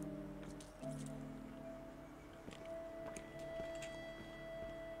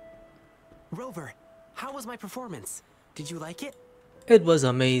 Rover, how was my performance? Did you like it? It was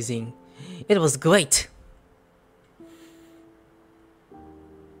amazing. It was great.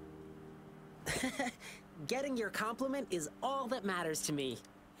 Getting your compliment is all that matters to me.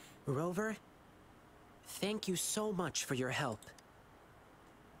 Rover, thank you so much for your help.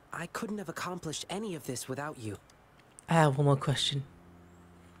 I couldn't have accomplished any of this without you. I have one more question.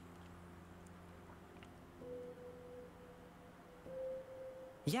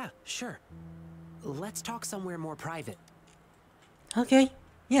 Yeah, sure. Let's talk somewhere more private. Okay.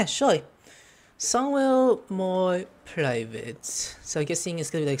 Yeah, sure. Somewhere more private. So I'm guessing it's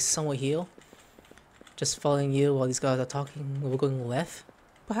gonna be like somewhere here. Just following you while these guys are talking. We're going left,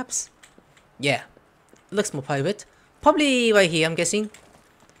 perhaps? Yeah. Looks more private. Probably right here, I'm guessing.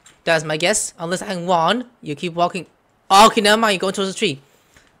 That's my guess. Unless I'm wrong, you keep walking. Oh, okay, never mind. You're going towards the tree.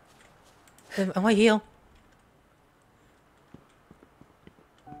 I'm right here.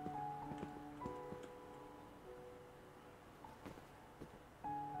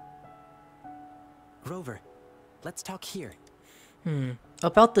 Rover, let's talk here.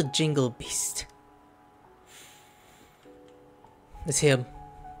 About the Jingle Beast. It's him.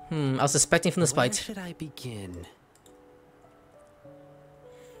 I was suspecting from the Where spite. should I begin?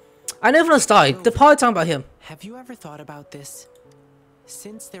 I know from the start. The part talking about him. Have you ever thought about this?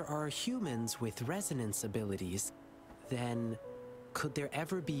 Since there are humans with resonance abilities, then could there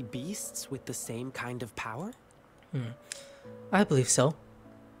ever be beasts with the same kind of power? I believe so.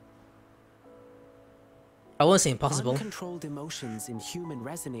 I won't say impossible. Uncontrolled emotions in human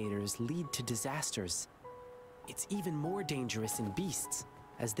resonators lead to disasters. It's even more dangerous in beasts,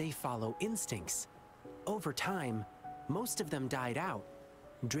 as they follow instincts. Over time, most of them died out,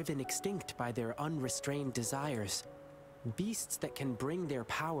 driven extinct by their unrestrained desires. Beasts that can bring their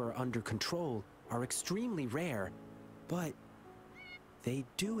power under control are extremely rare, but they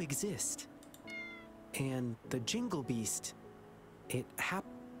do exist. And the Jingle Beast, it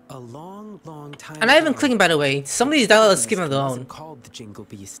happened a long time And I haven't ago. clicking, by the way. Some of these dialogues skip It alone. wasn't called the Jingle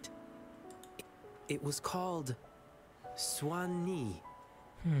Beast. It was called Swan-Ni.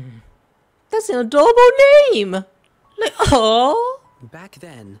 That's an adorable name! Like, oh. Back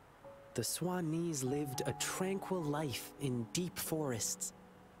then, the Swan-Nis lived a tranquil life in deep forests.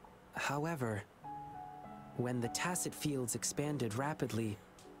 However, when the Tacet Fields expanded rapidly,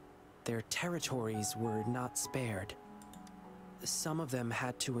 their territories were not spared. Some of them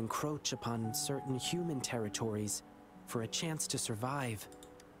had to encroach upon certain human territories for a chance to survive.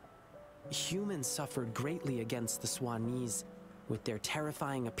 Humans suffered greatly against the Swan-Nis, with their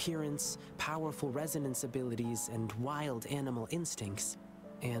terrifying appearance, powerful resonance abilities, and wild animal instincts.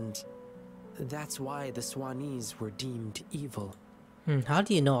 And that's why the Swan-Nis were deemed evil. How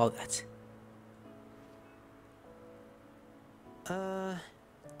do you know all that?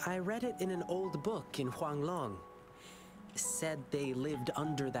 I read it in an old book in Huanglong. Said they lived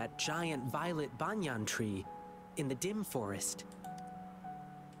under that giant violet banyan tree in the dim forest.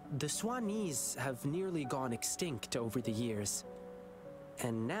 The Swan-Nis have nearly gone extinct over the years.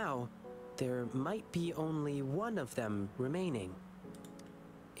 And now, there might be only one of them remaining.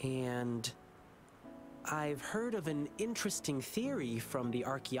 And I've heard of an interesting theory from the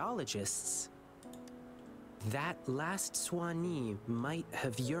archaeologists. That last Swan-Ni might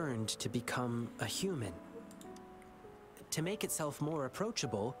have yearned to become a human. To make itself more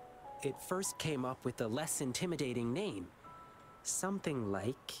approachable, it first came up with a less intimidating name. Something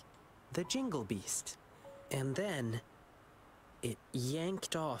like the Jingle Beast. And then it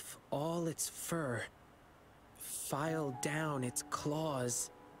yanked off all its fur, filed down its claws,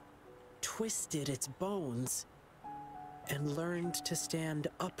 twisted its bones, and learned to stand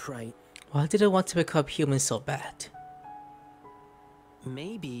upright. Why did it want to become human so bad?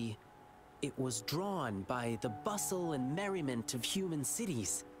 Maybe it was drawn by the bustle and merriment of human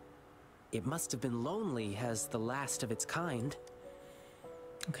cities. It must have been lonely as the last of its kind.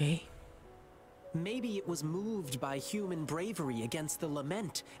 Okay. Maybe it was moved by human bravery against the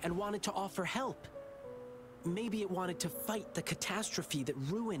lament and wanted to offer help. Maybe it wanted to fight the catastrophe that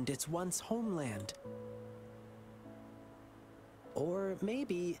ruined its once homeland. Or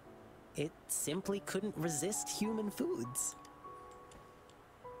maybe it simply couldn't resist human foods.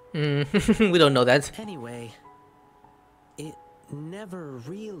 We don't know that. Anyway, it never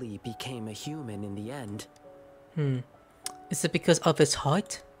really became a human in the end. Is it because of its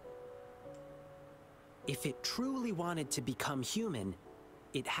heart? If it truly wanted to become human,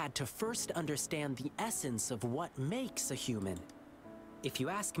 it had to first understand the essence of what makes a human. If you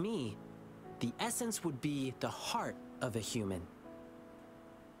ask me, the essence would be the heart of a human.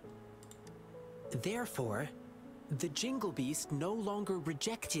 Therefore, the Jingle Beast no longer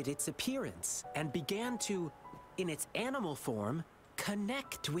rejected its appearance and began to, in its animal form,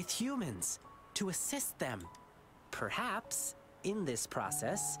 connect with humans to assist them. Perhaps, in this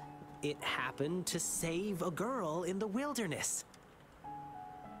process, it happened to save a girl in the wilderness.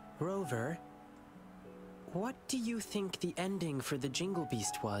 Rover, what do you think the ending for the Jingle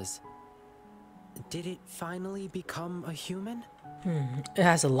Beast was? Did it finally become a human? It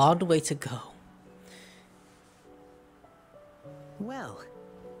has a long way to go. Well,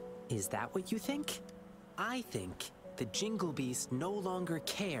 is that what you think? I think the Jingle Beast no longer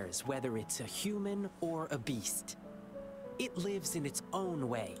cares whether it's a human or a beast. It lives in its own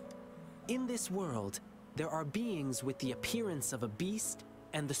way. In this world, there are beings with the appearance of a beast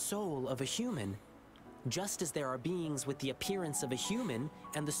and the soul of a human, just as there are beings with the appearance of a human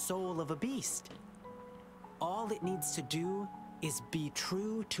and the soul of a beast. All it needs to do is be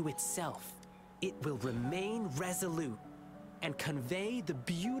true to itself. It will remain resolute and convey the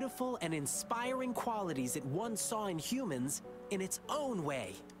beautiful and inspiring qualities it once saw in humans in its own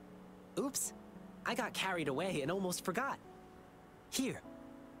way. Oops, I got carried away and almost forgot. Here,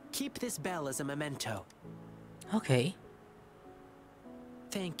 keep this bell as a memento. Okay.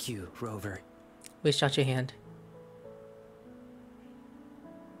 Thank you, Rover. Reach out your hand.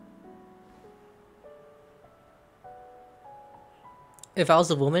 If I was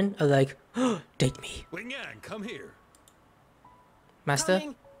a woman, I'd like, date me. Lingyang, come here. Master?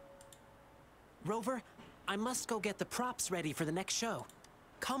 Coming. Rover, I must go get the props ready for the next show.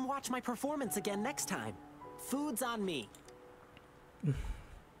 Come watch my performance again next time. Food's on me.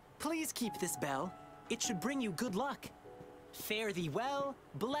 Please keep this bell. It should bring you good luck. Fare thee well,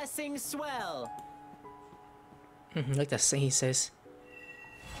 blessing swell. Like that thing he says.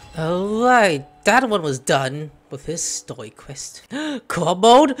 Alright, that one was done. with his story quest. Co-op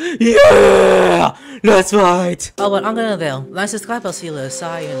mode? Yeah! That's right! Oh, well, I'm gonna there. Like, subscribe, I'll see you later.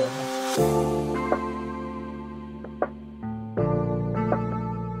 Sayonara.